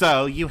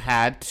 So you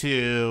had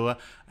to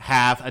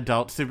have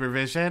adult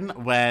supervision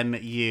when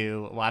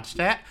you watched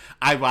it.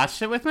 I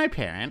watched it with my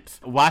parents.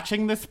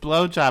 Watching this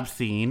blowjob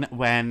scene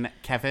when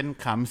Kevin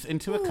comes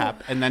into a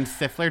cup and then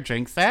Stifler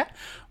drinks it,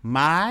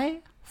 my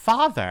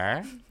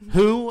father,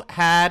 who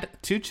had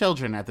 2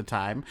 children at the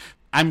time,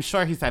 I'm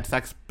sure he's had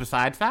sex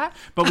besides that,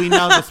 but we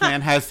know this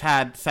man has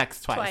had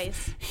sex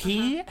twice.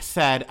 He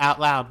said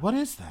out loud, "What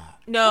is that?"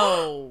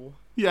 No.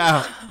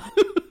 Yeah.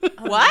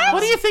 What?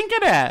 What do you think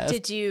it is?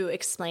 Did you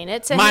explain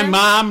it to him? My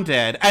mom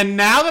did. And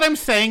now that I'm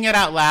saying it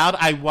out loud,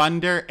 I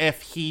wonder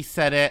if he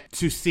said it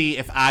to see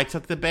if I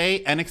took the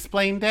bait and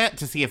explained it,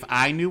 to see if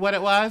I knew what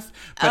it was.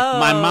 But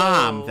my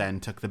mom then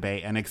took the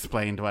bait and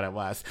explained what it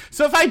was.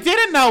 So if I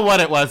didn't know what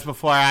it was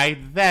before, I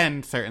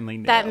then certainly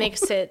knew. That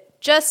makes it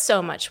just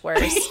so much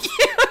worse.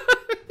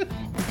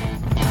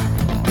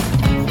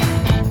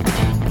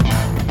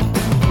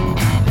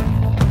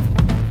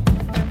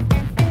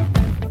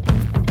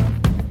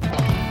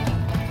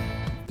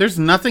 There's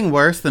nothing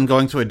worse than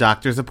going to a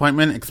doctor's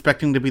appointment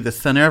expecting to be the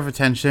center of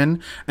attention,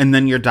 and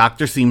then your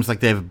doctor seems like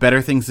they have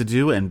better things to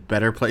do and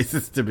better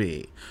places to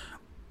be.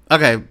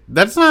 Okay,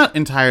 that's not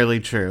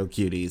entirely true,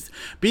 cuties.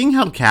 Being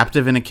held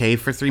captive in a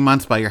cave for 3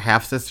 months by your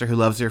half-sister who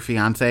loves your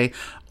fiancé,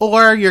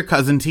 or your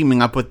cousin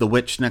teaming up with the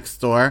witch next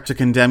door to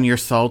condemn your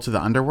soul to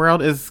the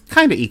underworld is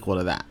kind of equal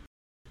to that.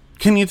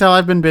 Can you tell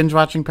I've been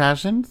binge-watching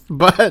Passions?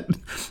 But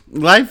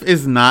life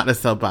is not a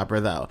soap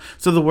opera, though.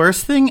 So the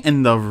worst thing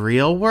in the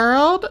real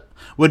world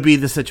would be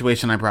the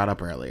situation I brought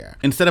up earlier.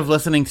 Instead of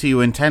listening to you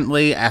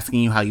intently,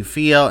 asking you how you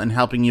feel, and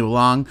helping you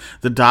along,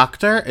 the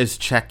doctor is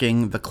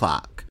checking the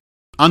clock.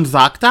 On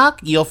ZocDoc,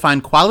 you'll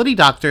find quality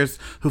doctors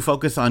who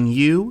focus on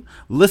you,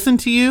 listen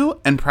to you,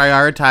 and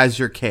prioritize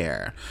your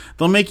care.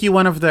 They'll make you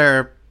one of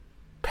their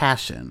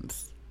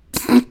passions.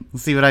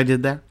 See what I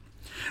did there?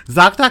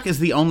 ZocDoc is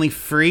the only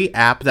free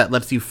app that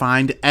lets you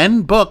find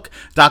and book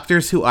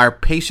doctors who are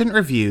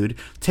patient-reviewed,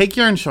 take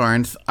your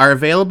insurance, are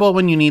available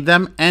when you need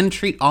them, and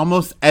treat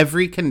almost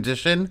every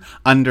condition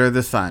under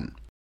the sun.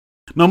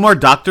 No more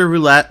doctor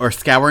roulette or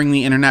scouring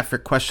the internet for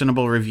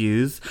questionable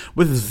reviews.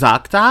 With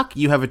ZocDoc,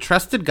 you have a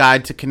trusted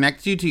guide to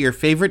connect you to your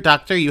favorite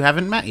doctor you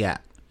haven't met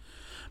yet.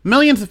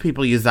 Millions of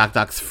people use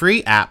ZocDoc's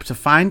free app to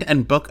find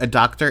and book a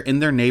doctor in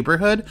their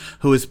neighborhood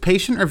who is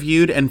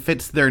patient-reviewed and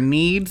fits their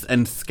needs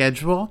and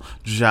schedule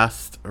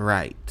just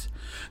right.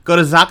 Go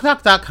to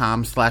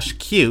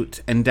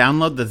ZocDoc.com/cute and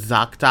download the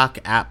ZocDoc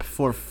app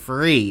for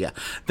free.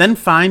 Then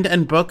find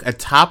and book a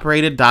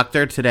top-rated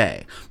doctor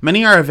today.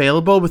 Many are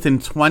available within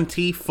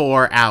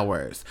 24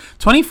 hours.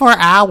 24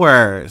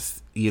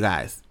 hours, you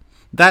guys.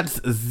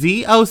 That's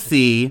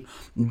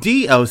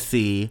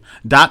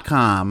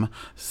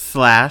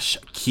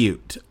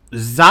ZocDoc.com/cute.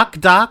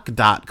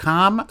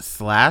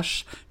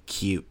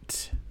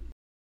 ZocDoc.com/cute.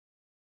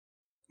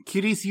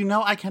 Cuties, you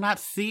know I cannot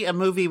see a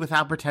movie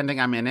without pretending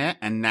I'm in it,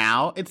 and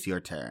now it's your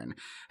turn.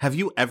 Have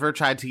you ever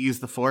tried to use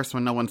the Force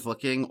when no one's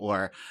looking,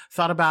 or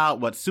thought about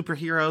what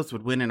superheroes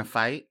would win in a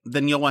fight?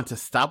 Then you'll want to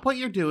stop what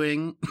you're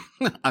doing,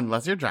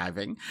 unless you're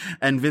driving,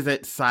 and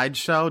visit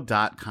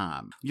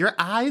Sideshow.com. Your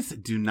eyes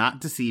do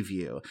not deceive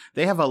you.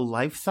 They have a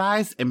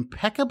life-size,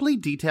 impeccably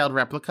detailed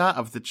replica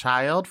of the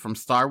child from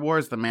Star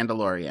Wars The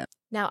Mandalorian.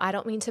 Now, I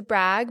don't mean to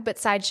brag, but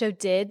Sideshow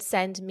did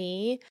send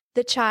me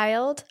the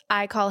child.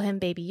 I call him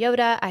Baby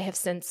Yoda. I have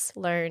since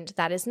learned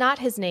that is not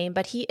his name,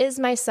 but he is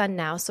my son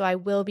now, so I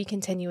will be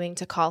continuing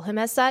to call him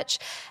as such.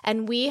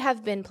 And we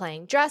have been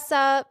playing dress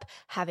up,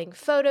 having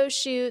photo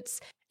shoots,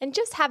 and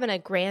just having a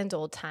grand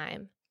old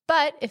time.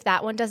 But if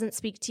that one doesn't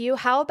speak to you,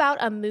 how about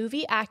a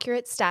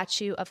movie-accurate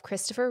statue of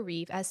Christopher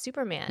Reeve as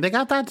Superman? They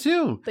got that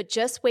too. But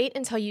just wait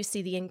until you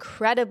see the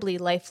incredibly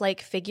lifelike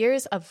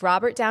figures of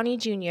Robert Downey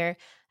Jr.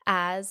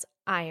 as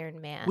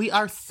Iron Man. We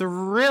are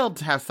thrilled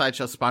to have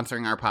Sideshow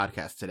sponsoring our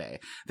podcast today.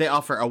 They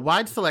offer a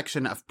wide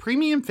selection of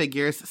premium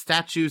figures,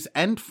 statues,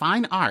 and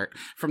fine art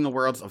from the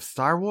worlds of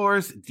Star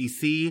Wars,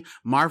 DC,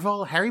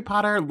 Marvel, Harry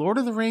Potter, Lord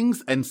of the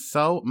Rings, and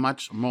so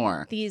much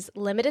more. These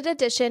limited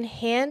edition,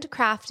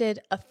 handcrafted,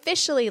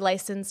 officially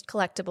licensed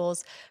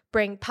collectibles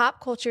bring pop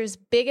culture's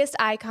biggest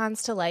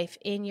icons to life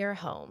in your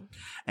home.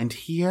 And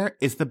here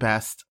is the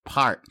best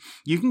part.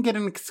 You can get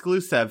an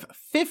exclusive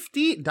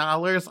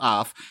 $50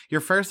 off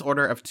your first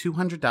order of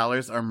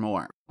 $200 or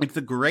more. It's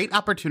a great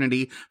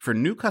opportunity for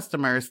new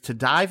customers to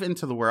dive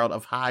into the world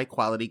of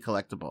high-quality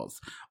collectibles.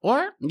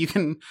 Or you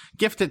can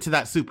gift it to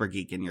that super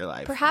geek in your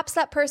life. Perhaps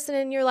that person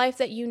in your life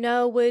that you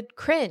know would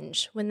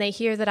cringe when they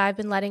hear that I've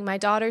been letting my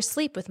daughter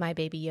sleep with my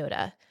Baby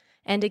Yoda.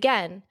 And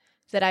again,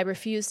 that I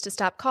refuse to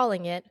stop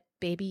calling it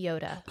Baby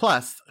Yoda.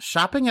 Plus,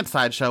 shopping at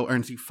Sideshow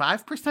earns you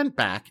 5%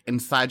 back in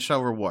Sideshow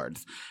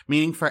rewards,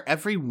 meaning for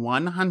every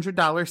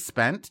 $100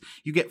 spent,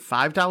 you get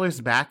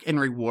 $5 back in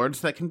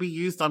rewards that can be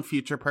used on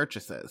future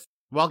purchases.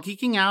 While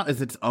geeking out is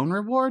its own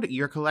reward,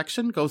 your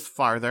collection goes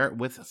farther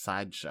with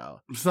Sideshow.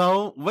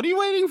 So, what are you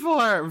waiting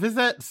for?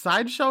 Visit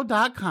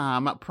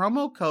Sideshow.com,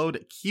 promo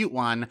code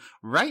CUTE1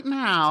 right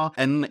now,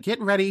 and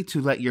get ready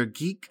to let your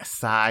geek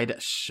side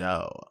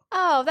show.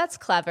 Oh, that's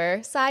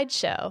clever.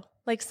 Sideshow.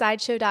 Like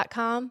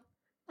Sideshow.com?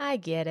 I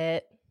get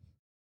it.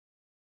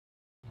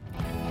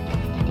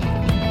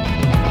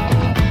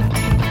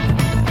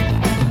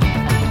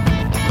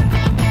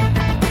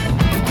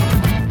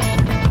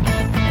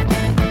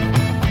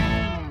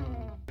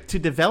 To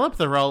develop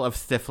the role of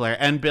Stifler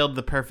and build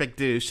the perfect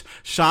douche,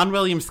 Sean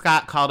William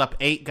Scott called up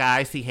 8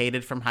 guys he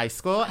hated from high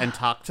school and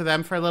talked to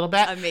them for a little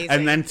bit. Amazing.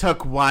 And then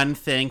took one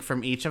thing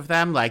from each of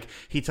them. Like,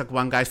 he took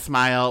one guy's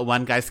smile,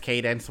 one guy's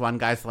cadence, one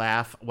guy's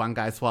laugh, one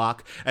guy's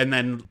walk, and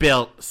then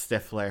built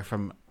Stifler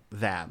from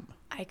them.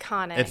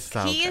 Iconic. It's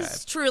so He good.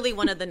 is truly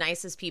one of the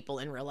nicest people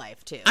in real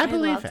life, too. I I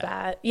believe love it.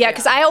 that. Yeah,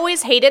 because I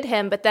always hated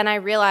him, but then I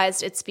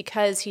realized it's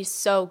because he's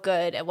so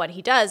good at what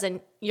he does,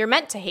 and you're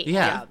meant to hate him.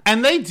 Yeah.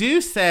 And they do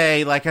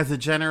say, like, as a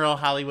general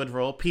Hollywood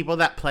rule, people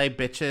that play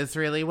bitches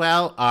really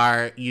well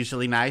are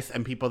usually nice,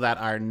 and people that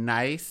are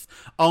nice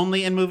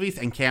only in movies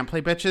and can't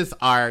play bitches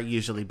are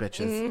usually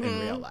bitches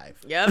in real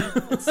life. Yep,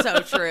 it's so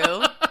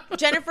true.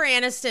 Jennifer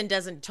Aniston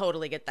doesn't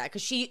totally get that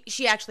because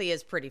she actually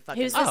is pretty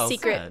fucking. Who's the Oh,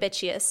 secret good.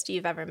 bitchiest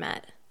you've ever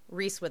met?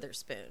 Reese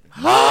Witherspoon?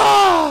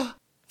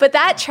 But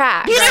that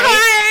tracks,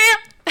 right?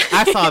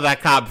 I saw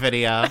that cop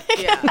video.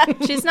 Yeah.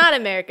 She's not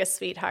America's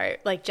sweetheart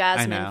like know.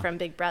 Jasmine from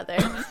Big Brother.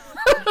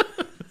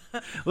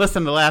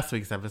 Listen to last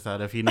week's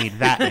episode if you need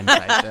that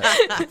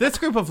insight. This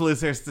group of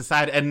losers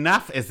decide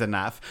enough is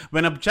enough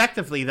when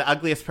objectively the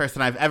ugliest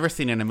person I've ever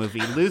seen in a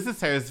movie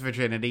loses her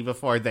virginity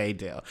before they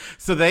do.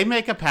 So they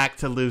make a pact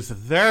to lose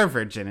their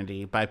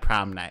virginity by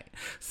prom night.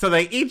 So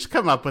they each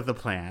come up with a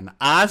plan.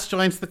 Oz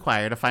joins the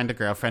choir to find a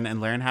girlfriend and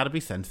learn how to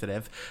be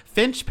sensitive.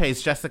 Finch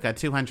pays Jessica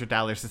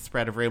 $200 to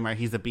spread a rumor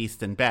he's a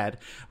beast in bed,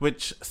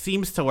 which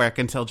seems to work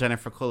until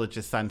Jennifer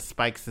Coolidge's son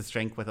spikes his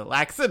drink with a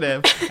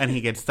laxative and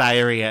he gets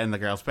diarrhea in the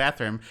girl's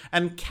bathroom.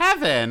 And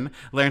Kevin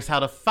learns how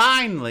to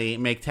finally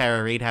make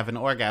Tara Reid have an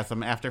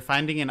orgasm after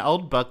finding an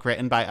old book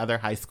written by other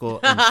high school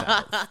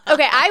incels.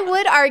 Okay, I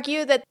would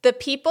argue that the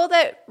people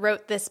that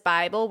wrote this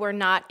Bible were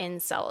not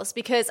incels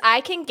because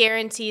I can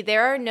guarantee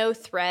there are no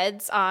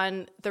threads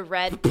on the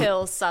Red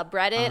Pill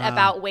subreddit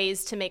about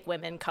ways to make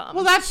women come.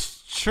 Well,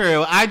 that's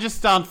true. I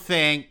just don't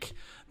think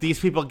these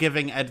people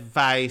giving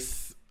advice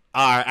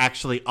are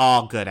actually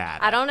all good at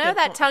it. I don't know.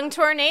 That tongue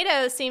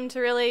tornado seemed to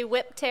really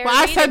whip Tara Well,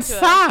 I Reid said into a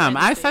some.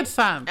 I frenzy. said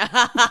some.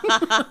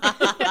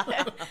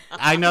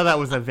 I know that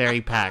was a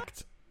very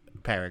packed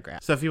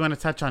paragraph. So if you want to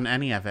touch on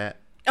any of it,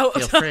 feel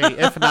free.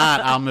 If not,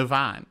 I'll move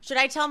on. Should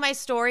I tell my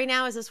story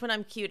now? Is this when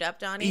I'm queued up,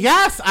 Donnie?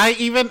 Yes,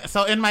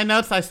 so in my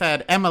notes I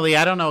said, Emily,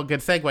 I don't know a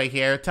good segue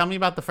here. Tell me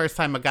about the first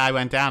time a guy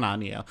went down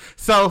on you.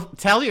 So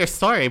tell your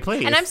story,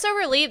 please. And I'm so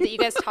relieved that you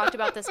guys talked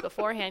about this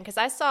beforehand because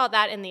I saw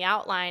that in the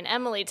outline.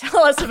 Emily,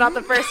 tell us about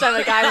the first time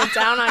a guy went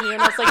down on you.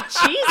 And I was like,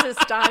 Jesus,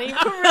 Donnie,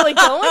 you're really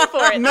going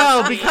for it.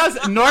 No, because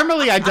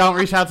normally I don't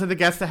reach out to the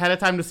guests ahead of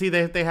time to see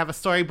if they have a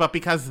story, but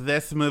because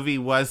this movie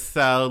was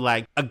so,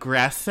 like,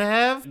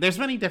 aggressive, there's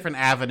many different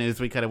avenues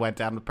we could have went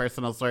down with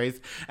personal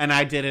stories, and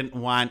I didn't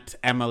want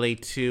Emily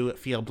to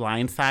feel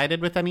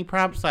blindsided with any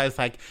prompts, so I was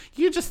like,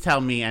 you just tell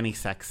me any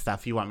sex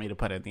stuff you want me to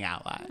put in the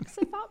outline.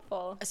 So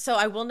thoughtful. So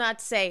I will not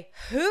say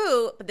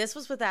who, but this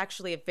was with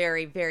actually a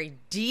very, very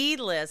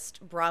D-list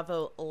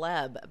Bravo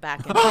Leb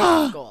back in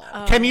high school.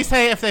 Can you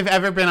say if they've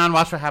ever been on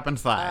Watch What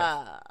Happens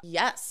Live?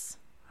 Yes.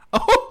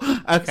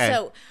 Oh, okay.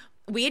 So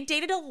we had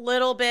dated a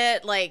little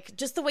bit, like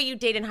just the way you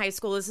date in high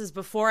school. This is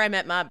before I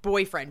met my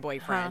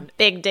boyfriend.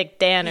 Big Dick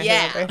Dan or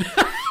Yeah.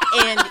 whoever.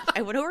 And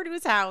I went over to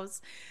his house,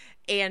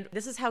 and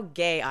this is how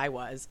gay I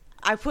was.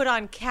 I put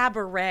on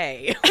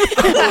Cabaret.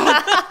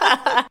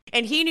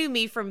 And he knew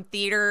me from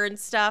theater and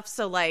stuff.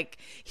 So like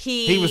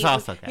He was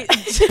also gay.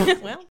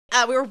 Well,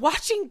 we were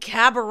watching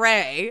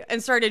Cabaret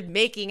and started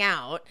making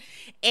out.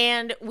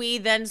 And we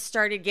then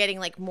started getting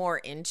like more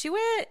into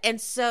it. And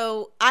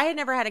so I had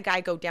never had a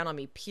guy go down on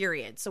me,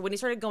 period. So when he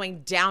started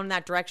going down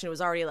that direction, it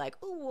was already like,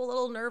 ooh, a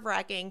little nerve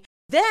wracking.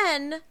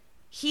 Then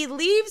he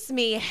leaves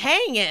me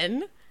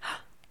hanging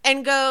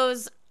and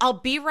goes, I'll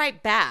be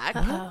right back.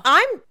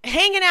 I'm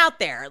hanging out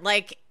there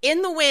like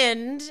in the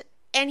wind.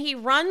 And he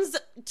runs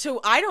to,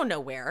 I don't know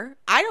where,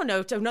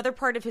 to another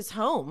part of his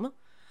home,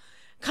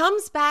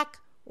 comes back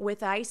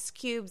with ice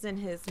cubes in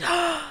his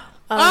mouth.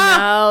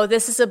 No,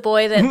 this is a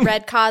boy that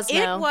read Cosmo.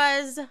 It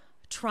was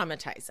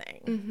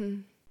traumatizing. Mm-hmm.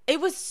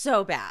 It was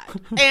so bad.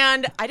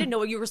 And I didn't know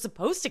what you were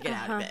supposed to get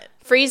out of it.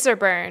 Freezer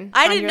burn.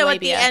 I didn't know what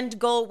the end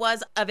goal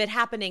was of it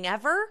happening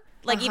ever.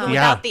 Like even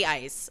without the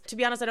ice. To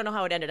be honest, I don't know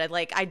how it ended.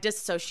 I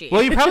dissociated.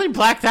 Well, you probably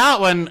blacked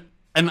out when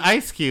an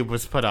ice cube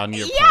was put on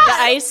your plate. The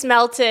ice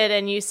melted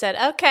and you said,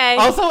 okay.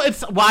 Also,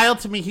 it's wild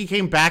to me he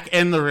came back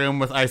in the room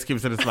with ice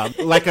cubes in his mouth,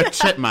 like a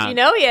chipmunk. You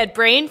know he had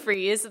brain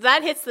freeze.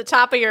 That hits the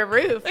top of your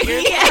roof.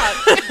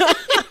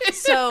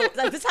 So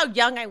that's how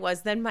young I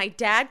was. Then my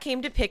dad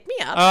came to pick me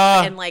up.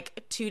 And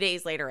like 2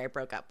 days later, I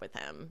broke up with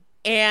him.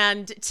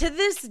 And to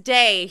this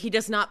day, he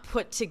does not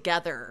put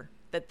together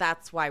that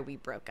that's why we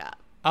broke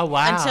up. Oh,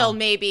 wow. Until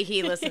maybe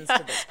he listens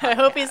to this podcast. I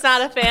hope he's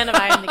not a fan of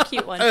I Am the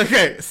Cute One.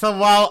 Okay, so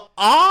while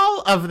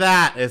all of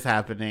that is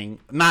happening,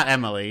 not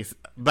Emily's,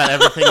 but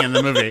everything in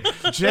the movie,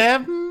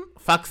 Jim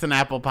fucks an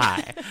apple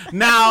pie.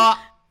 Now,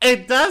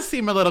 it does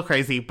seem a little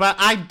crazy, but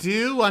I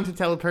do want to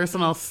tell a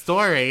personal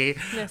story.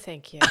 No,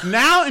 thank you.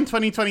 Now in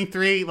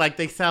 2023, like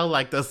they sell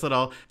like those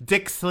little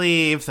dick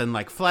sleeves and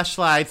like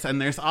fleshlights, and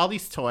there's all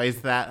these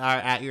toys that are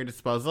at your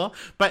disposal.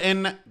 But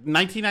in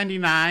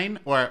 1999,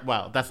 or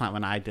well, that's not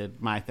when I did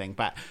my thing,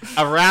 but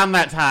around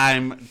that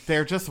time,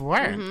 there just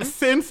weren't. Mm-hmm.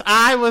 Since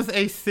I was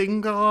a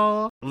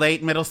single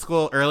late middle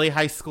school, early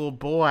high school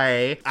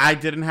boy, I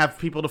didn't have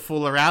people to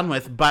fool around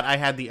with, but I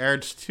had the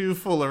urge to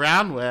fool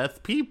around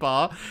with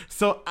people.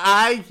 So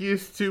I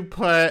used to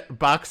put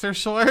boxer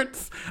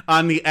shorts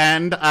on the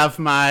end of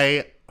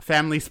my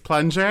family's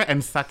plunger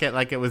and suck it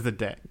like it was a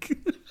dick.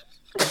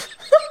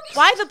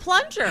 Why the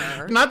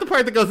plunger? Not the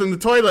part that goes in the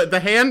toilet, the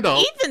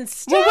handle. Even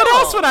still. Well, what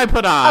else would I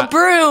put on? A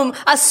broom,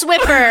 a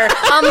swiffer,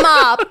 a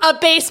mop, a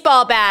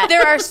baseball bat.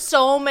 There are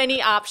so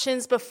many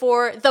options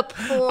before the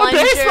plunger.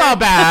 A baseball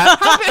bat?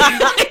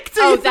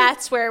 Oh,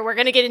 that's where we're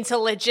going to get into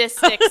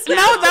logistics now.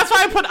 No, that's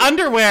why I put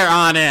underwear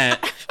on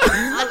it.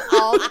 Of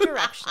all the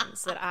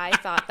directions that I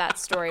thought that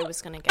story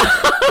was going to go.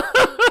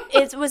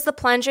 It was the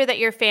plunger that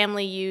your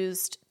family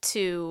used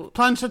to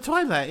plunge the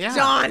toilet, yeah.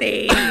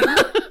 Johnny!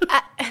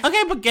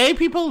 Okay, but gay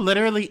people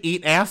literally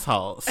eat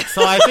assholes,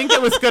 so I think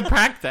it was good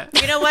practice.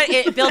 You know what?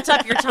 It built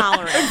up your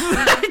tolerance.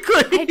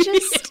 Exactly. I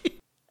just,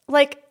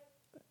 like...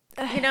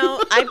 You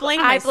know, I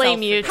blame myself. I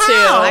blame you, too.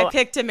 I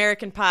picked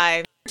American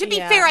Pie. To be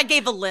fair, I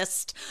gave a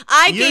list.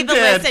 I gave a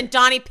list, and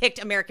Donnie picked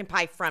American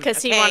Pie from it.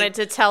 Because he wanted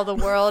to tell the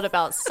world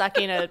about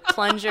sucking a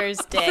plunger's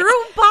dick.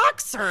 Through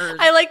boxers.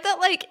 I like that,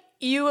 like,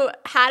 you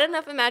had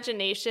enough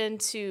imagination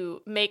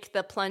to make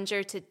the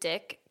plunger to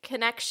dick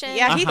connection.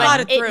 Yeah, he thought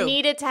it through. It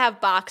needed to have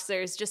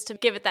boxers just to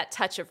give it that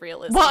touch of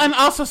realism. Well, and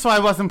also so I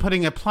wasn't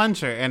putting a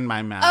plunger in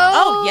my mouth.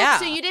 Oh yeah.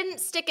 So you didn't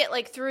stick it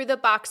like through the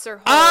boxer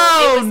hole.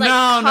 Oh, it was, like,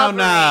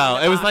 no.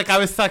 It was like I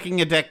was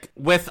sucking a dick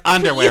with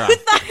underwear on.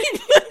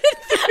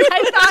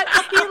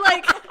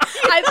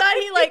 I thought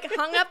he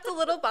hung up the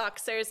little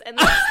boxers and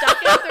then stuck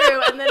it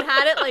through and then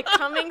had it like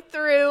coming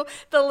through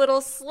the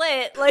little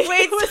slit. Like,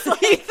 wait, he thought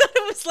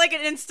it was like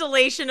an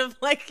installation of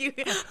like you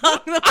hung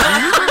the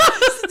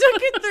boxers,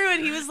 stuck it through,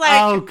 and he was like,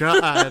 oh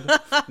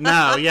god,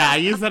 no, yeah, I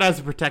use it as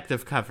a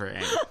protective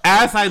covering.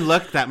 As I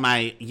looked at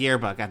my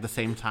yearbook at the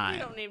same time.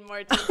 You don't need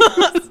more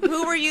details.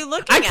 Who were you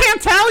looking at? I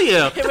can't tell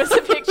you. It was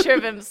a picture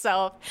of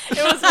himself.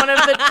 It was one of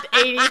the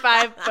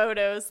 85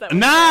 photos that.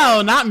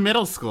 No, not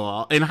middle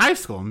school. In high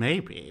school,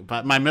 maybe,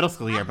 but my middle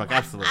school yearbook,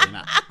 absolutely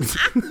not.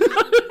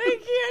 I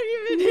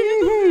can't even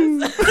do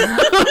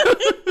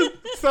this.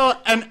 So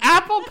an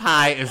apple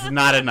pie is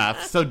not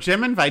enough. So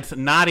Jim invites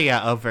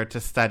Nadia over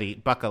to study.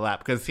 Buckle up,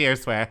 because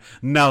here's where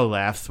no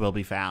laughs will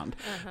be found.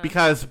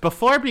 Because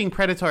before being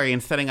predatory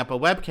and setting up a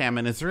webcam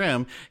in his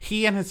room,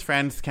 he and his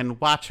friends can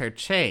watch her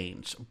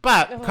change.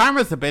 But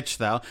karma's a bitch,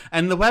 though,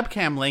 and the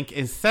webcam link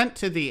is sent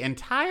to the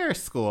entire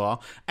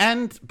school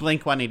and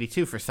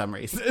Blink-182 for some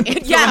reason. So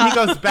when he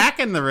goes back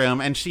in the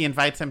room and she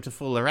invites him to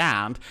fool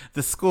around,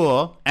 the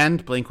school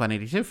and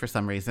Blink-182 for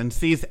some reason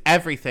sees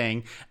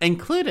everything,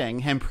 including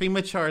him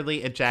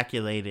prematurely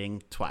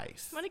ejaculating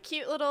twice. What a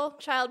cute little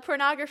child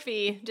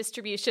pornography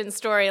distribution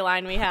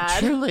storyline we had.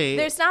 Truly.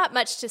 There's not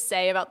much to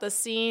say about the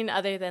scene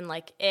other than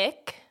like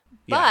ick.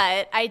 Yeah.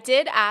 But I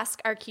did ask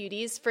our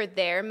cuties for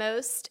their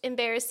most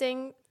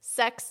embarrassing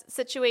sex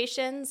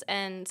situations,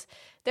 and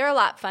they're a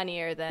lot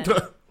funnier than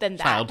that.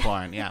 Child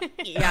porn, yeah.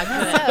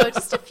 So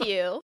just a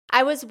few.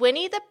 I was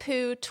Winnie the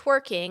Pooh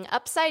twerking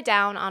upside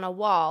down on a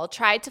wall,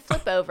 tried to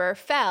flip over,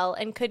 fell,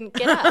 and couldn't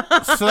get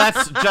up. So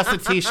that's just a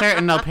t-shirt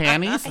and no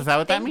panties? Is that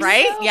what that means?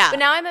 Right? So, Yeah. But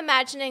now I'm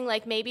imagining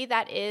like maybe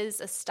that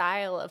is a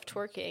style of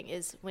twerking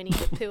is Winnie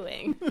the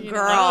Poohing.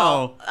 Girl,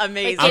 Oh.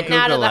 amazing. Like getting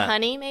out of Google the it.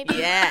 honey, maybe?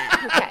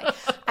 Yeah. Okay.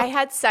 I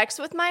had sex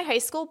with my high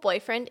school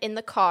boyfriend in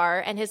the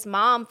car, and his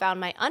mom found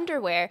my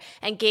underwear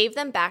and gave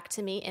them back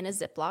to me in a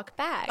Ziploc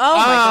bag. Oh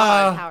my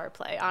God. Power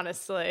play,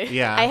 honestly.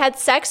 Yeah. I had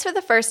sex for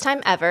the first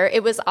time ever.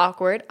 It was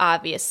awkward,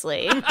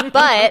 obviously.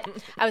 But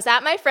I was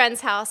at my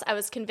friend's house. I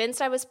was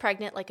convinced I was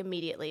pregnant like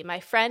immediately. My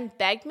friend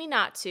begged me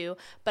not to,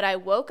 but I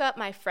woke up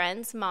my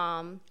friend's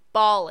mom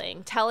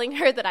bawling, telling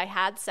her that I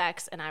had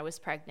sex and I was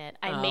pregnant.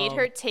 I made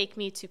her take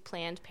me to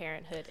Planned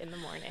Parenthood in the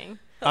morning.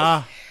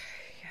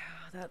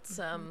 That's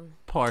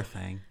Poor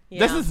thing. Yeah.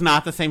 This is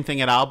not the same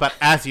thing at all, but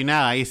as you know,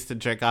 I used to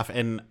jerk off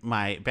in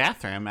my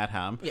bathroom at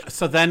home. Yeah.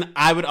 So then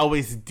I would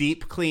always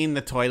deep clean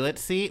the toilet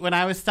seat when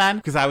I was done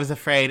because I was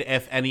afraid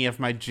if any of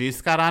my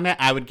juice got on it,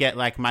 I would get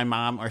like my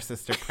mom or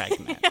sister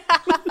pregnant.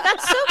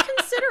 that's so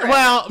considerate.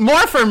 Well,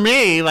 more for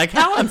me. Like,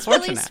 how It's really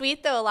unfortunate.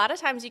 sweet, though. A lot of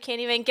times you can't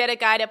even get a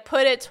guy to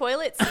put a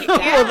toilet seat down.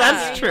 Well,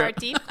 that's You true. are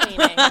deep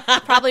cleaning,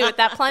 probably with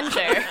that plunger.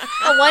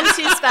 A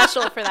 1-2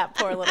 special for that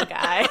poor little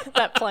guy,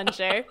 that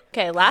plunger.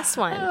 Okay, last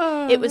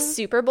one. It was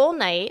Super Bowl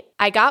night.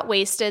 I got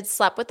wasted,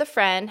 slept with a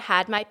friend,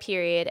 had my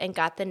period, and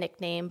got the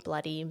nickname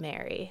Bloody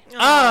Mary.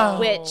 Oh.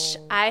 Which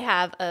I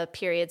have a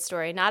period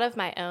story, not of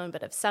my own,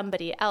 but of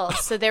somebody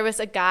else. So there was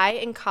a guy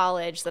in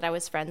college that I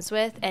was friends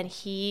with, and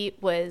he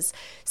was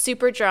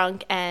super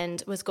drunk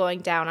and was going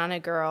down on a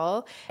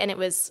girl, and it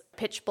was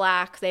pitch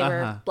black. They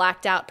were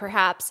blacked out,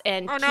 perhaps,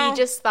 and he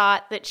just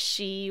thought that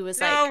she was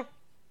like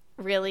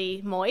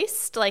really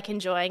moist, like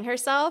enjoying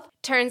herself.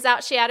 Turns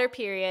out she had her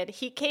period.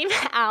 He came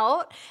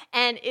out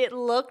and it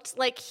looked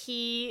like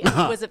he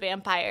was a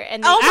vampire.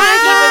 And he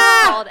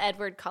was called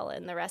Edward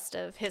Cullen the rest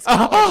of his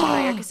college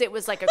career because it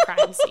was like a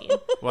crime scene.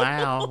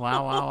 Wow.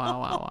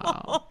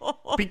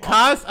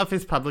 Because of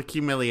his public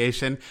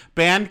humiliation,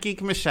 band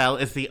geek Michelle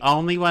is the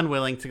only one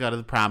willing to go to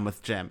the prom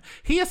with Jim.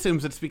 He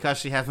assumes it's because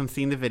she hasn't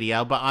seen the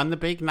video, but on the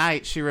big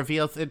night, she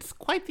reveals it's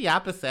quite the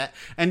opposite,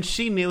 and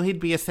she knew he'd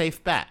be a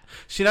safe bet.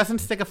 She doesn't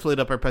stick a flute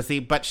up her pussy,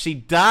 but she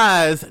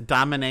does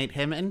dominate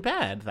him in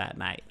bed that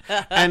night.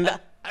 And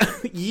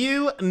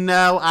you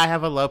know I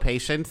have a low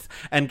patience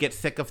and get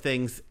sick of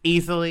things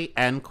easily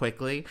and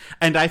quickly,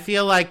 and I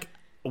feel like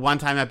one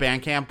time at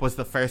band camp was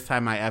the first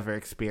time I ever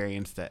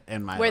experienced it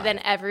in my Where life. then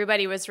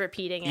everybody was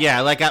repeating it. Yeah,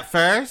 like at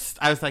first,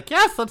 I was like,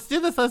 yes, let's do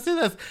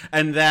this.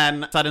 And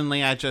then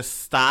suddenly I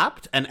just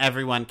stopped, and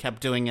everyone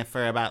kept doing it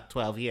for about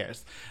 12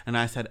 years. And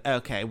I said,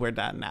 okay, we're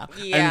done now.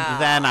 Yeah.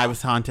 And then I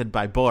was haunted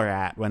by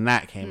Borat when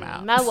that came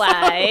out. My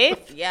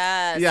wife.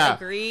 Yes, Yeah.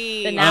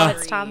 agreed. And now Agreed.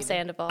 it's Tom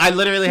Sandoval. I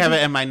literally have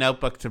it in my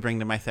notebook to bring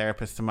to my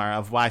therapist tomorrow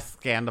of why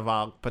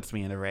Sandoval puts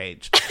me in a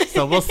rage.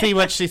 So we'll see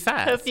what she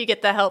says. Hope you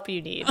get the help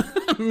you need.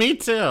 Me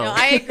too. No,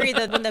 I agree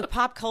that when the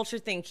pop culture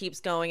thing keeps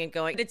going and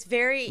going, it's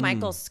very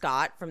Michael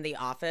Scott from The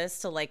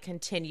Office to like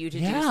continue to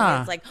do Yeah. something.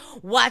 It's like,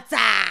 what's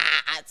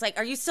that? It's like,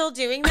 are you still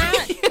doing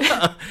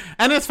that?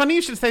 And it's funny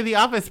you should say The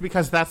Office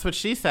because that's what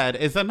she said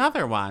is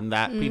another one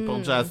that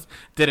people just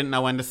didn't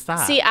know when to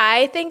stop. See,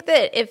 I think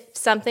that if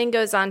something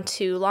goes on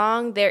too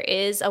long, there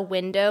is a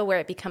window where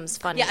it becomes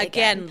funny. Yeah,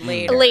 again,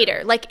 later.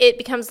 Later. Like it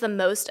becomes the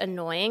most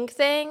annoying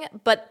thing.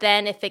 But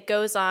then if it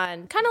goes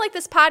on, kind of like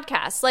this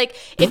podcast, like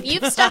if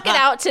you've stuck it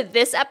out to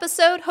this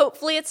episode,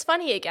 hopefully it's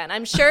funny again.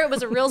 I'm sure it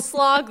was a real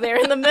slog there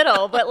in the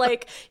middle, but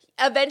like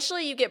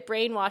eventually you get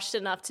brainwashed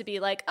enough to be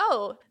like,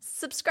 oh,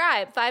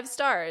 subscribe, 5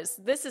 stars.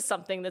 This is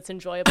something that's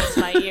enjoyable to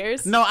my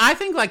ears. No, I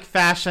think like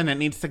fashion, it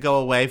needs to go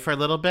away for a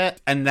little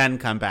bit and then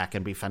come back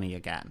and be funny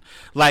again.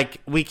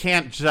 Like we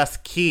can't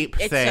just keep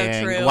It's so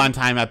saying true. one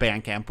time at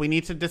band camp. We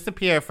need to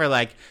disappear for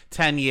like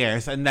 10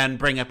 years and then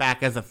bring it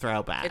back as a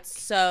throwback.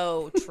 It's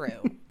so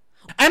true.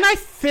 And I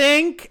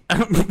think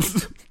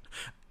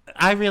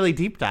I really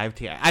deep dived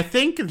here. I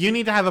think you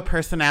need to have a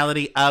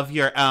personality of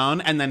your own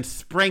and then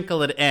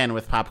sprinkle it in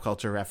with pop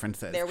culture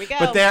references. There we go.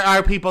 But there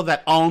are people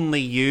that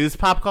only use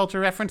pop culture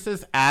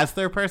references as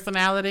their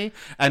personality,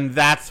 and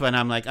that's when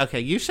I'm like,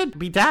 okay, you should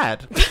be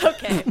dead.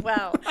 Okay,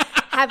 well,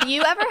 have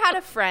you ever had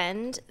a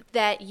friend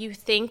that you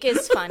think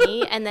is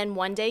funny and then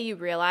one day you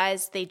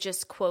realize they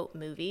just quote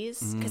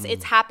movies? Because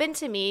it's happened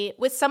to me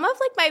with some of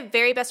like my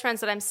very best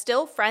friends that I'm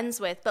still friends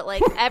with, but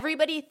like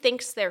everybody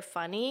thinks they're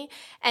funny,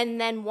 and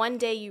then one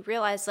day you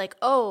realize like,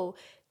 oh,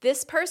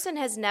 this person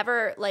has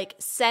never like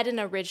said an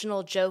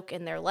original joke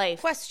in their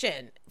life.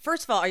 Question.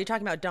 First of all, are you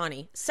talking about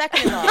Donnie?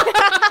 Second of all,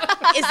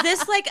 is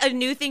this like a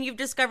new thing you've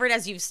discovered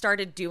as you've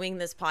started doing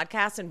this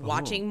podcast and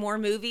watching more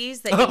movies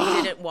that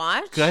you didn't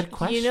watch? Good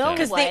question. You know,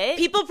 Because what?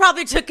 people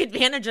probably took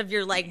advantage of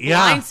your like Yeah.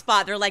 blind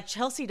spot. They're like,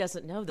 Chelsea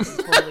doesn't know this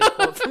is totally a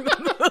quote from a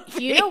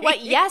movie. You know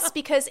what? Yes,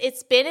 because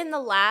it's been in the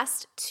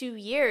last 2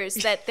 years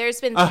that there's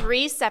been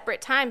 3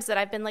 separate times that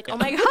I've been like, oh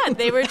my God,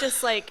 they were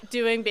just like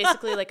doing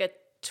basically like a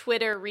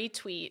Twitter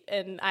retweet,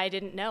 and I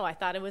didn't know. I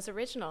thought it was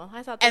original.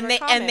 I thought they were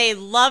comics. And they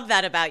love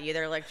that about you.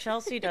 They're like,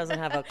 Chelsea doesn't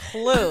have a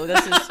clue.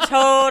 This is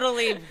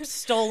totally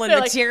stolen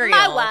material.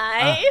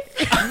 Like,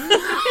 my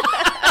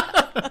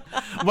wife.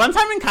 One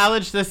time in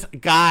college, this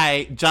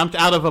guy jumped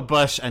out of a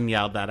bush and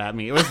yelled that at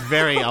me. It was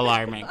very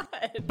alarming.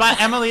 But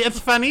Emily, it's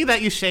funny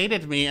that you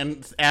shaded me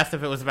and asked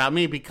if it was about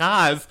me,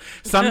 because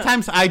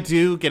sometimes I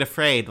do get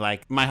afraid.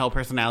 Like, my whole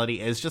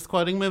personality is just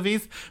quoting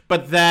movies.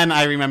 But then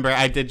I remember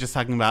I did just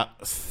talking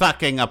about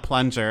sucking a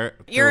plunger.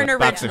 You're an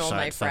boxer original,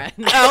 my shorts, friend.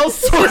 So.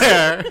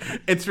 Elsewhere,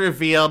 it's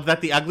revealed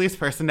that the ugliest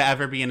person to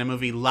ever be in a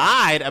movie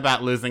lied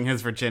about losing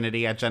his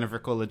virginity at Jennifer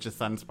Coolidge's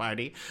son's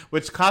party,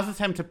 which causes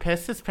him to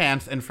piss his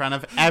pants in front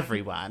of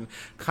everyone.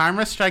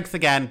 Karma strikes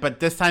again,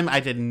 but this time I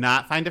did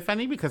not find it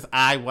funny because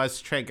I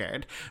was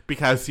triggered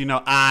because,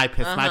 I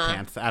pissed my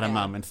pants at a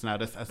moment's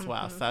notice as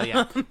well. So,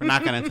 yeah, we're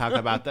not going to talk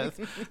about this.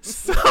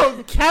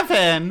 So,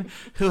 Kevin,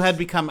 who had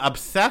become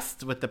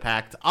obsessed with the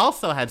pact,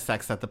 also had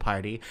sex at the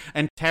party,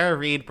 and Tara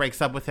Reid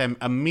breaks up with him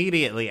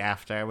immediately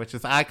after, which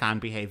is icon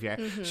behavior.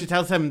 She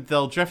tells him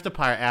they'll drift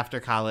apart after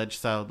college,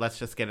 so let's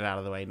just get it out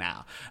of the way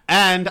now.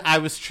 And I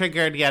was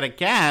triggered yet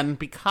again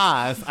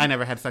because I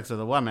never had sex with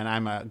a woman.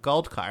 I'm a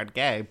gold card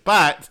gay.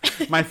 But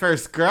my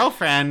first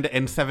girlfriend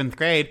in 7th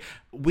grade,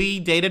 we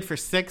dated for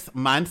 6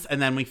 months,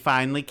 and then we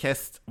finally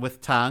kissed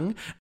with tongue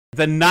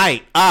the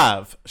night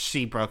of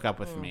she broke up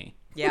with me.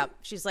 Yeah,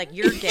 she's like,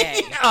 you're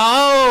gay.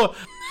 Oh!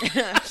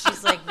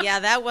 She's like, yeah,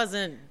 that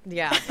wasn't,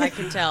 I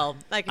can tell.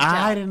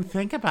 I didn't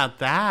think about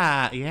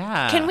that.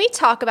 Yeah. Can we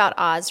talk about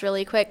Oz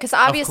really quick? Because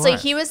obviously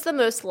he was the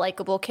most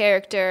likable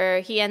character.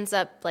 He ends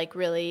up like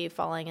really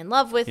falling in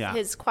love with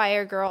his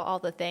choir girl, all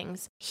the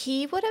things.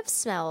 He would have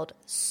smelled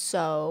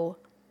so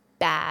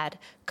bad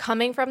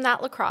coming from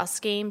that lacrosse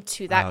game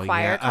to that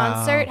choir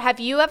concert. Have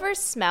you ever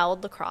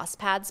smelled lacrosse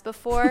pads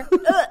before?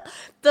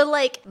 The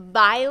like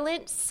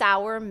violent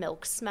sour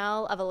milk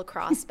smell of a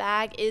lacrosse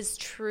bag is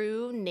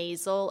true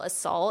nasal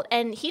assault.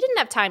 And he didn't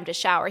have time to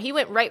shower. He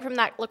went right from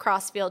that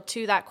lacrosse field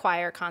to that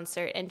choir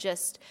concert, and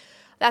just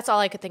that's all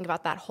I could think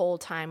about that whole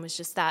time was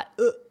just that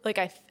like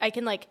I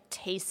can like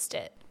taste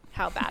it,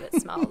 how bad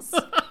it smells.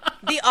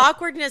 The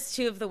awkwardness,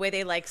 too, of the way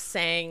they, like,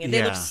 sang. And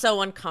they looked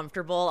so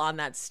uncomfortable on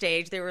that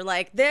stage. They were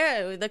like,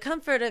 there, the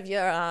comfort of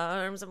your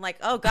arms. I'm like,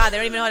 oh, God, they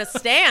don't even know how to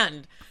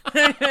stand.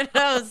 It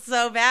was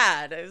so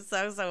bad. It was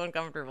so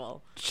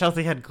uncomfortable.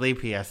 Chelsea had Glee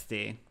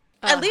PSD.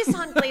 At least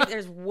on Glee,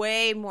 there's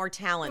way more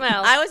talent.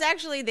 Well, I was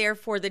actually there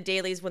for the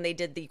dailies when they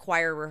did the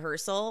choir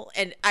rehearsal,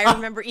 and I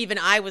remember even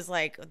I was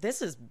like,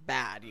 this is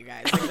bad, you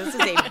guys. Like, this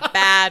is a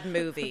bad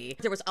movie.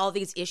 There was all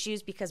these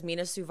issues because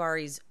Mina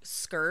Suvari's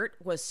skirt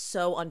was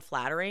so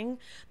unflattering.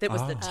 That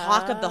was the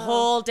talk of the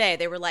whole day.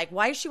 They were like,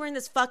 why is she wearing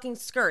this fucking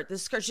skirt?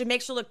 This skirt should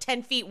make her look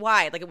 10 feet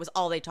wide. Like, it was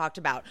all they talked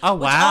about. Oh,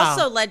 which wow.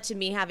 also led to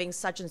me having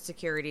such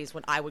insecurities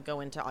when I would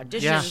go into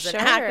auditions Yeah.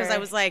 and act, because I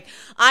was like,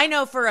 I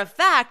know for a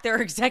fact there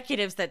are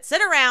executives that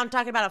sit around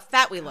talking about how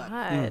fat we look.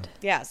 God.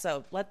 Yeah,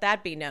 so let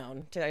that be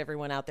known to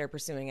everyone out there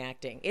pursuing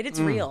acting. It's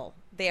real.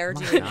 They are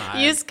doing it.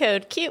 Use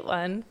code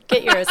CUTE1.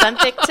 Get your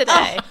Ozempic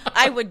today.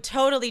 I would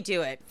totally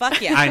do it.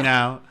 Fuck yeah. I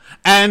know.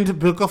 And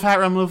buccal fat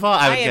removal,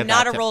 I would I get am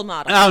not that a too. role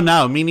model. Oh,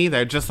 no, me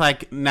neither. Just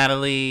like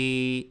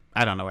Natalie...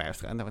 I don't know where I was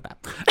going with that.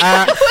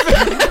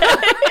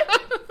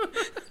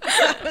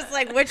 I was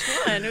like, which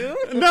one? Who?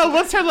 No,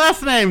 what's her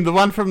last name? The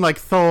one from like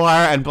Thor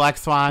and Black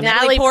Swan.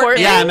 Natalie Portman.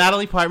 Portman. Yeah,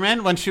 Natalie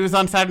Portman. When she was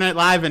on Saturday Night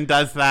Live and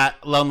does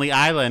that Lonely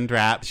Island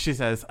rap, she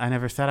says, I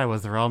never said I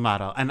was a role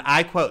model. And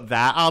I quote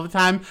that all the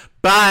time,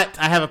 but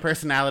I have a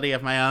personality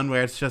of my own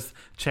where it's just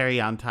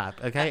cherry on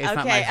top, okay? It's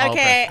not my whole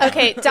personality.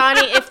 Okay,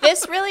 Donnie, if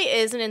this really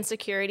is an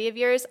insecurity of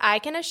yours, I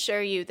can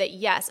assure you that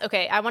yes,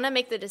 okay, I want to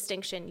make the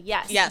distinction.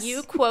 Yes,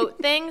 you quote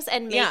things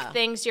and make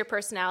things your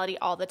personality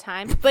all the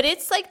time, but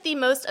it's like the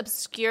most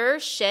obscure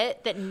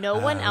shit that no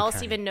one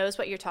else even knows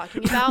what you're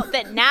talking about,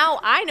 that now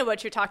I know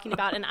what you're talking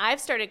about and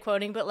I've started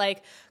quoting, but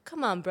like,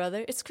 come on,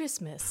 brother, it's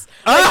Christmas.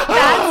 Like,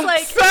 that's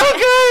like so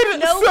good!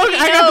 Nobody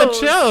I got the knows.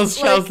 chills,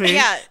 Chelsea. Like,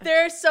 yeah.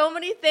 There are so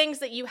many things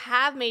that you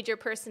have made your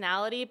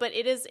personality, but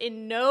it is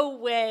in no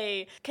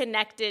way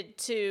connected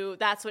to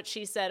that's what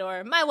she said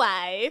or my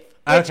wife,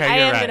 which Okay, I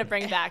you're am right. going to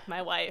bring back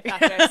my wife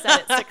after I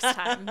said it 6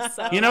 times.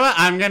 So. You know what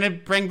I'm going to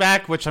bring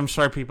back, which I'm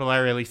sure people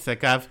are really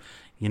sick of?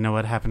 You know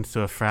what happens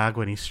to a frog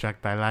when he's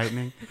struck by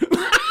lightning?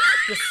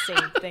 The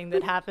same thing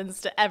that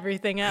happens to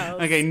everything else.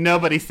 Okay,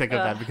 nobody's sick of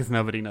that because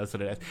nobody knows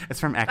what it is. It's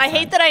from X-Men. I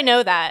hate that I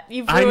know that.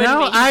 You've I ruined know.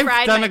 me. You've I've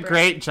fried done my a brain.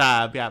 great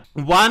job. Yeah.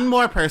 One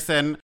more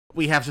person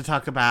we have to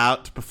talk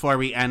about before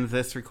we end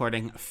this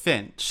recording,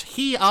 Finch.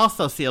 He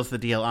also seals the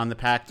deal on the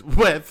pact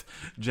with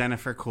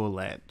Jennifer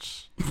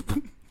Coolidge.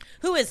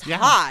 Who is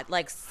hot,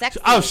 like sexy.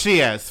 Oh, she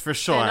is, for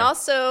sure. And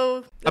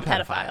also a a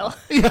pedophile.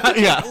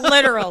 Yeah.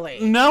 Literally.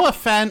 No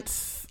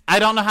offense. I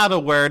don't know how to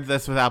word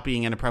this without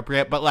being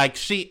inappropriate, but like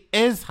she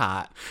is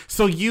hot.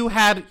 So you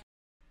had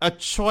a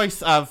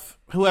choice of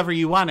whoever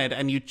you wanted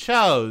and you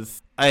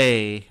chose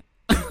a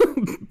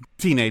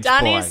teenage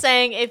Donnie's boy.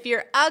 saying if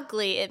you're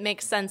ugly, it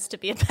makes sense to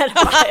be a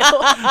pedophile.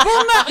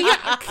 Well, no,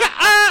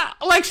 yeah,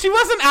 like she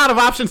wasn't out of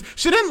options.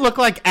 She didn't look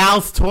like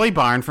Al's Toy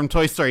Barn from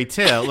Toy Story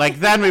 2. Like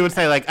then we would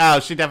say like, oh,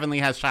 she definitely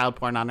has child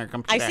porn on her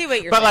computer. I see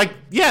what you're saying. But saying. like,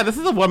 yeah, this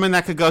is a woman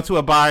that could go to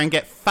a bar and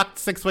get fucked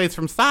 6 ways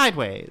from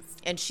sideways.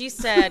 And she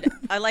said,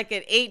 I like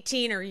it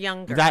 18 or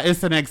younger. That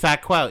is an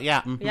exact quote.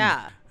 Yeah. Mhm.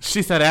 Yeah.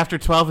 She said after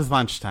 12 is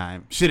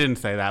lunchtime. She didn't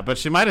say that, but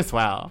she might as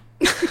well.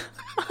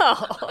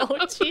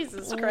 Oh,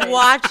 Jesus Christ.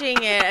 Watching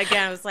it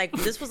again, I was like,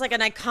 this was like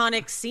an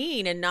iconic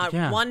scene, and not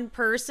Yeah. one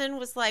person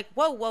was like,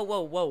 whoa, whoa,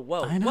 whoa, whoa,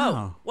 whoa, I whoa,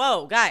 know.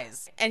 whoa,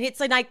 guys. And it's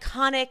an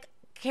iconic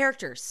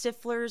character,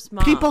 Stifler's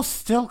mom. People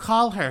still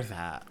call her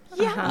that.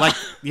 Yeah. Like,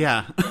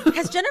 yeah.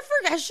 Has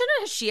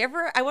she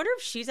ever, I wonder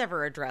if she's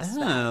ever addressed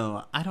that.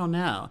 Oh, I don't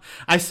know.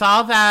 I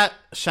saw that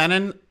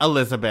Shannon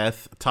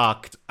Elizabeth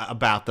talked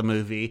about the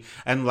movie,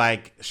 and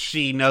like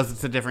she knows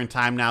it's a different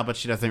time now, but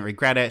she doesn't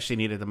regret it. She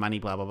needed the money,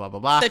 blah, blah, blah, blah,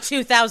 blah. The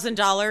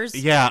 $2,000.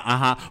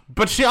 Yeah,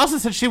 But she also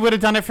said she would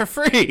have done it for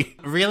free.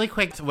 Really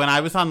quick, when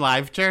I was on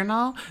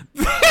LiveJournal,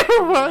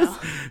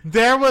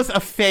 there was a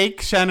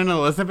fake Shannon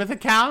Elizabeth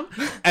account,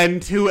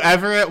 and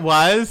whoever it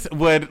was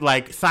would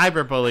like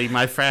cyberbully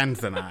my friends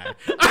and I.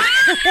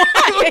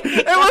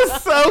 It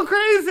was so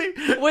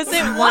crazy. Was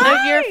it one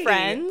of your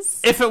friends?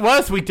 If it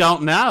was, we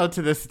don't know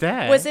to this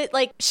day. Was it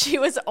like she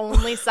was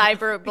only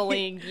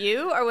cyberbullying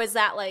you, or was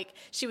that like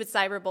she would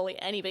cyberbully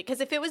anybody?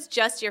 Because if it was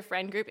just your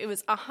friend group, it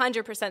was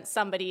 100%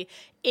 somebody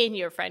in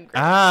your friend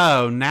group.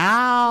 Oh,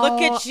 now.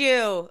 Look at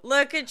you.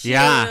 Look at you.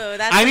 Yeah.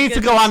 That's I a need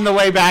good to go on the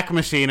Wayback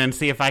Machine and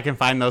see if I can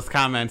find those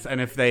comments and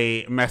if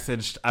they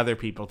messaged other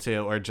people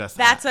too, or just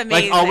That's us.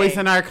 amazing. Like always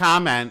in our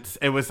comments,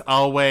 it was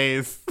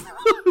always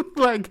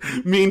like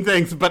mean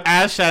things, but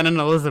as Shannon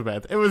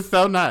Elizabeth. It was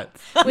so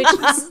nuts.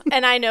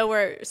 And I know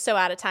we're so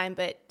out of time,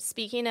 but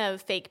speaking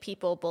of fake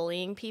people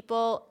bullying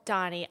people,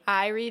 Donnie,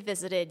 I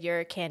revisited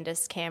your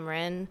Candace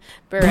Cameron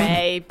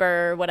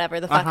Bure, whatever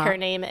the fuck her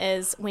name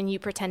is, when you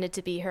pretended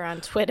to be her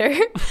on Twitter.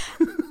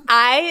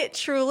 I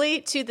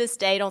truly, to this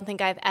day, don't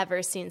think I've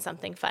ever seen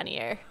something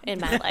funnier in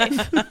my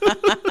life.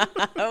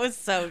 That was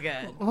so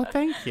good. Well,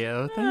 thank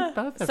you. Thank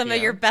both of Some you.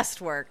 of your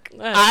best work.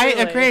 I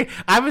Truly. agree.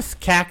 I was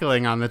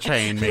cackling on the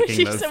train making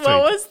She those said, tweets.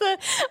 what was the?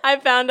 I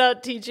found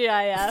out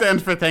TGIF.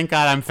 Stands for Thank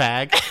God I'm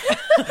Fag.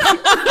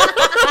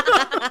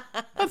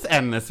 Let's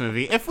end this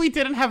movie. If we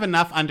didn't have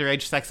enough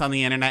underage sex on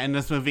the internet in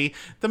this movie,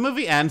 the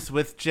movie ends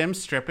with Jim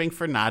stripping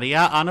for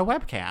Nadia on a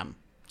webcam.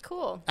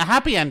 Cool. A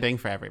happy ending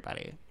for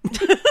everybody.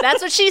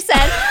 That's what she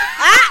said.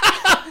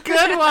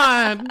 Good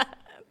one.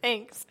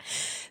 Thanks.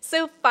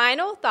 So,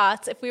 final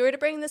thoughts. If we were to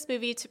bring this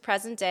movie to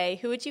present day,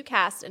 who would you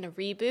cast in a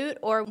reboot,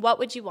 or what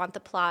would you want the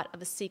plot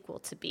of a sequel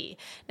to be?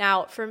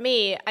 Now, for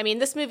me, I mean,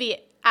 this movie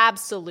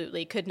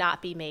absolutely could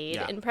not be made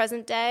in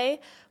present day.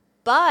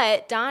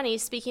 But, Donnie,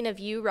 speaking of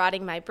you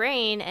rotting my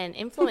brain and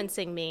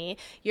influencing me,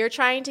 you're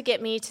trying to get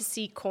me to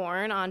see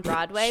Korn on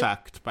Broadway.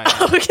 Shucked by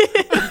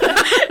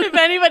that. If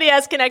anybody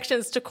has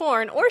connections to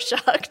Korn or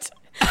Shucked,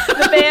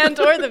 the band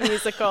or the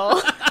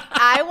musical,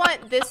 I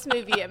want this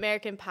movie,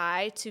 American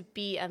Pie, to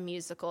be a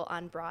musical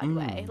on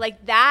Broadway.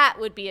 Like, that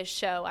would be a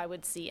show I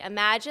would see.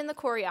 Imagine the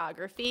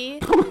choreography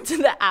to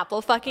the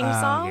Apple fucking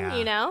song, yeah.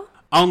 you know?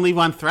 Only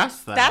one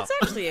thrust, though. That's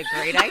actually a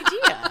great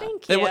idea.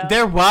 Thank you.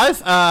 There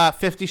was a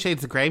 50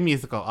 Shades of Grey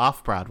musical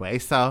off Broadway,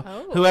 so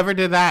whoever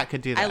did that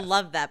could do that. I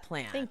love that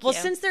plan. Thank Well, you.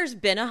 since there's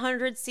been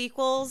 100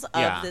 sequels of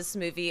Yeah. this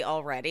movie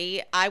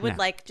already, I would Yeah.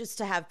 like just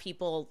to have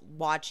people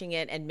watching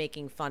it and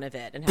making fun of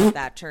it and have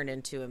that turn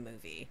into a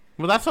movie.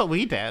 Well, that's what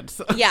we did.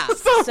 So. Yeah.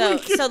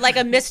 So like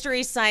a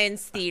mystery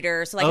science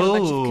theater. So like a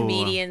bunch of Oh.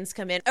 comedians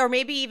come in, or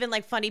maybe even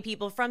like funny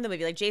people from the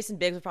movie. Like Jason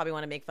Biggs would probably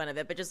want to make fun of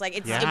it, but just like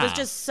it Yeah. was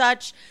just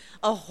such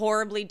a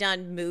horribly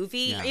done movie.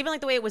 Yeah. Even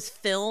like the way it was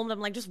filmed, I'm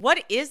like, just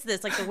what is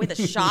this? Like the way the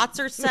shots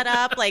are set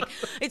up, like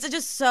it's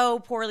just so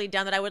poorly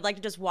done that I would like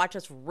to just watch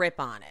us rip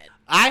on it.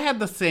 I had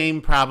the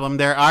same problem.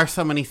 There are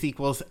so many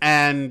sequels,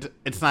 and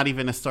it's not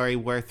even a story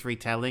worth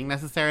retelling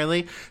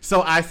necessarily.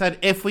 So I said,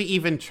 if we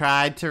even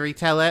tried to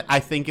retell it, I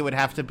think it would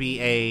have to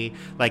be a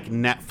like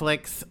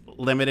Netflix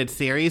limited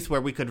series where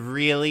we could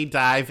really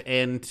dive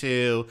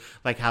into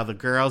like how the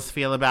girls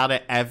feel about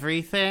it,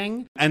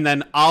 everything. And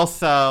then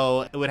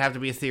also it would have to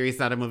be a series,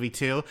 not a movie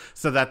too,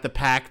 so that the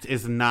pact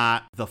is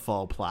not the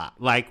full plot.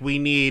 Like we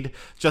need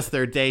just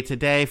their day to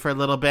day for a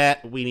little bit.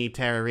 We need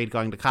Tara Reid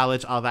going to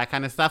college, all that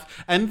kind of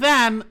stuff. And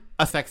then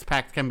a sex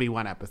pact can be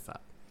one episode.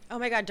 Oh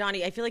my God,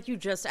 Donnie, I feel like you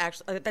just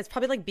actually, that's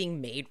probably like being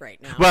made right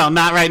now. Well,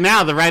 not right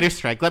now, the writer's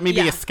strike. Let me be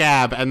Yeah. a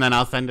scab and then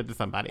I'll send it to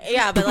somebody.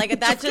 Yeah, but like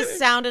that just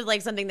sounded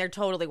like something they're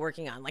totally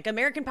working on, like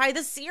American Pie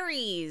the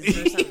series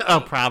or something. Oh,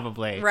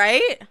 probably.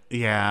 Right?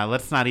 Yeah,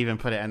 let's not even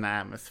put it in the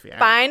atmosphere.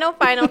 Final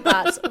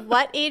thoughts.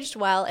 What aged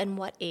well and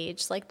what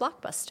aged like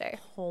Blockbuster?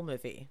 Whole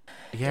movie.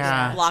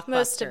 Yeah. Blockbuster.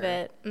 Most of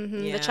it.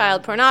 Yeah. The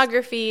child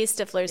pornography,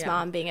 Stifler's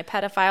mom being a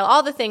pedophile,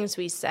 all the things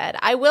we said.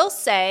 I will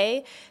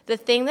say the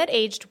thing that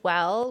aged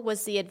well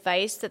was the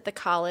advice that the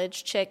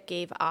college chick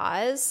gave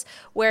Oz,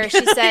 where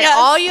she said,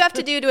 all you have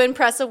to do to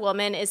impress a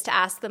woman is to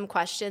ask them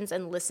questions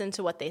and listen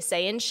to what they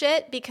say and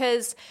shit,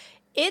 because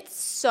it's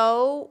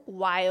so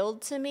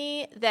wild to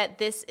me that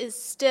this is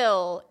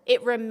still,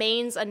 it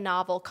remains a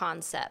novel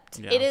concept.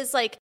 Yeah. It is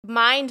like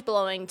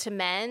mind-blowing to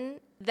men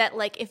that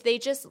like if they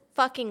just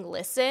fucking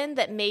listen,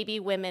 that maybe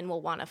women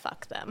will want to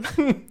fuck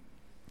them.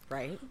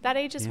 Right? That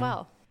ages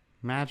well.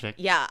 Magic.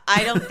 Yeah,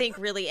 I don't think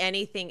really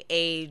anything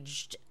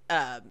aged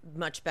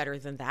much better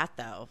than that,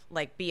 though.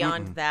 Like,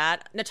 beyond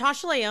that,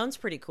 Natasha Lyonne's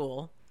pretty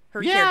cool.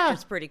 Her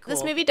character's pretty cool.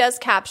 This movie does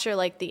capture,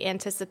 like, the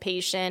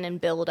anticipation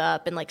and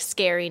build-up and, like,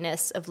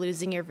 scariness of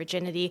losing your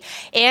virginity.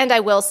 And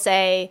I will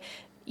say,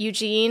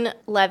 Eugene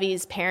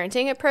Levy's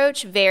parenting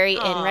approach, very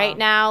in right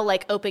now.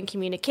 Like, open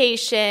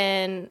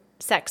communication,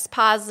 sex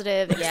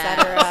positive,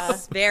 etc.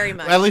 Yes, very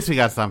much. Well, at least we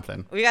got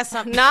something. We got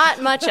something.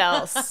 Not much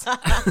else.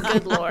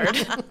 Good Lord.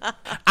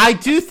 I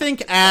do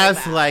think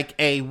as like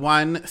a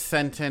one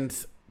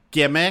sentence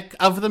gimmick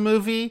of the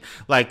movie,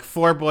 like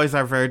 4 boys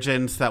are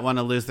virgins that want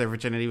to lose their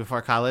virginity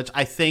before college,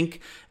 I think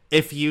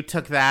if you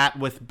took that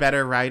with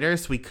better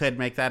writers, we could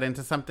make that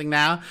into something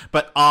now.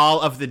 But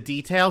all of the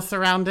details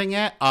surrounding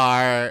it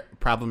are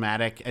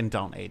problematic and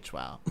don't age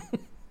well.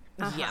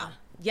 Yeah.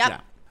 Yep.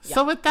 Yeah.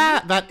 So with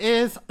that, that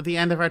is the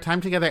end of our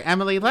time together.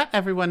 Emily, let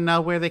everyone know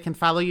where they can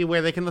follow you,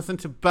 where they can listen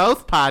to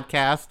both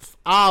podcasts,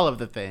 all of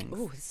the things.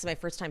 Ooh, this is my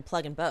first time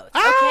plugging both.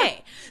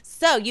 Okay,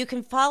 so you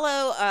can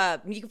follow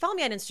me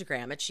on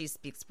Instagram at She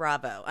Speaks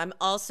Bravo. I'm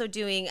also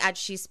doing at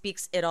She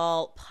Speaks It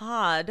All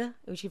Pod.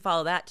 You should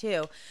follow that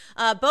too.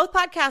 Both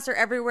podcasts are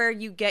everywhere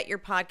you get your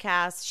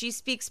podcasts. She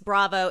Speaks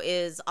Bravo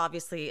is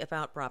obviously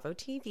about Bravo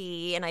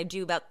TV, and I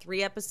do about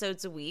 3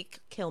 episodes a week.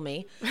 Kill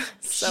me.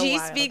 She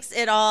Speaks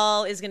It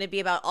All is going to be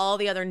about all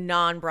the other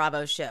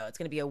non-Bravo shows. It's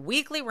going to be a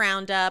weekly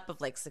roundup of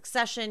like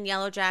Succession,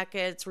 Yellow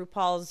Jackets,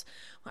 RuPaul's,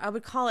 I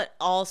would call it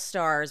All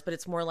Stars, but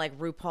it's more like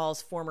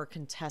RuPaul's former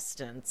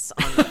contestants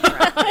on the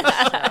Drag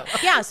Race show.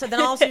 Yeah, so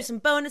then I'll also do some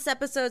bonus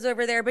episodes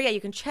over there. But yeah,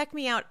 you can check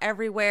me out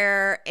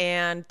everywhere.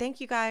 And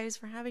thank you guys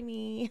for having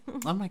me.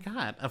 Oh my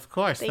God, of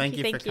course. Thank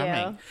you for thank you.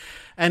 coming.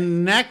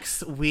 And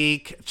next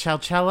week,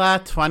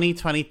 Coachella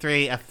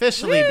 2023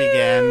 officially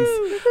begins.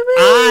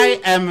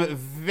 I am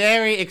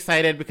very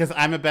excited because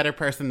I'm a better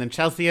person than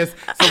Chelsea is.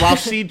 So while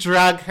she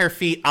drug her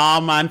feet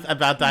all month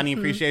about Donnie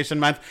Appreciation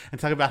Month and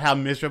talk about how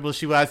miserable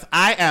she was,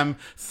 I am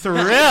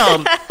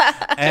thrilled.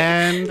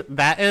 And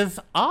that is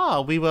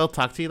all. We will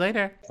talk to you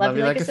later. Love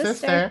you like a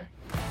sister.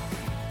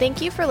 Thank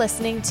you for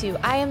listening to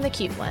I Am the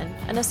Cute One,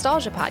 a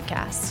nostalgia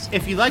podcast.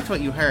 If you liked what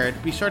you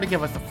heard, be sure to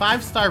give us a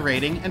 5-star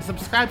rating and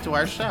subscribe to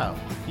our show.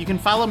 You can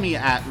follow me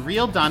at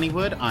Real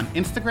Donnywood on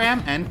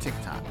Instagram and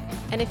TikTok.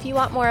 And if you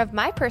want more of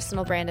my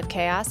personal brand of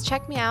chaos,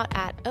 check me out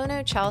at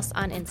Ono Chels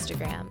on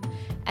Instagram.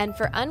 And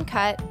for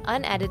uncut,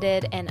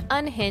 unedited, and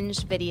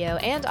unhinged video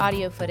and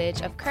audio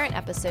footage of current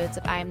episodes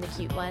of I Am the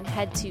Cute One,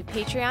 head to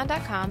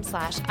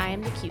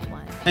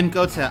patreon.com/IamTheCuteOne. And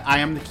go to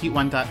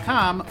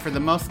IamTheCuteOne.com for the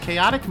most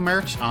chaotic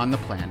merch on the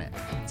planet.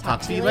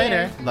 Talk to you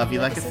later. Love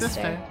you like a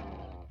sister.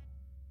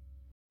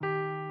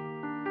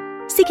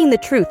 Seeking the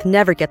truth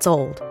never gets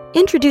old.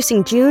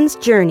 Introducing June's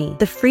Journey,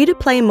 the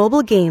free-to-play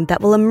mobile game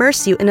that will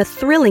immerse you in a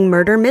thrilling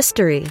murder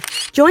mystery.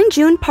 Join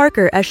June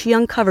Parker as she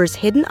uncovers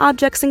hidden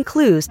objects and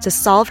clues to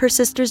solve her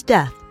sister's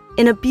death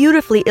in a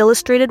beautifully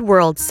illustrated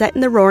world set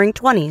in the Roaring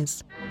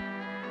 '20s.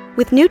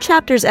 With new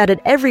chapters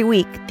added every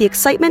week, the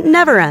excitement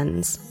never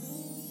ends.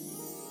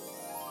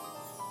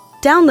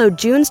 Download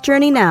June's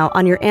Journey now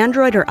on your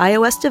Android or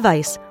iOS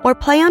device, or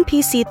play on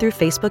PC through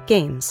Facebook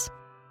Games.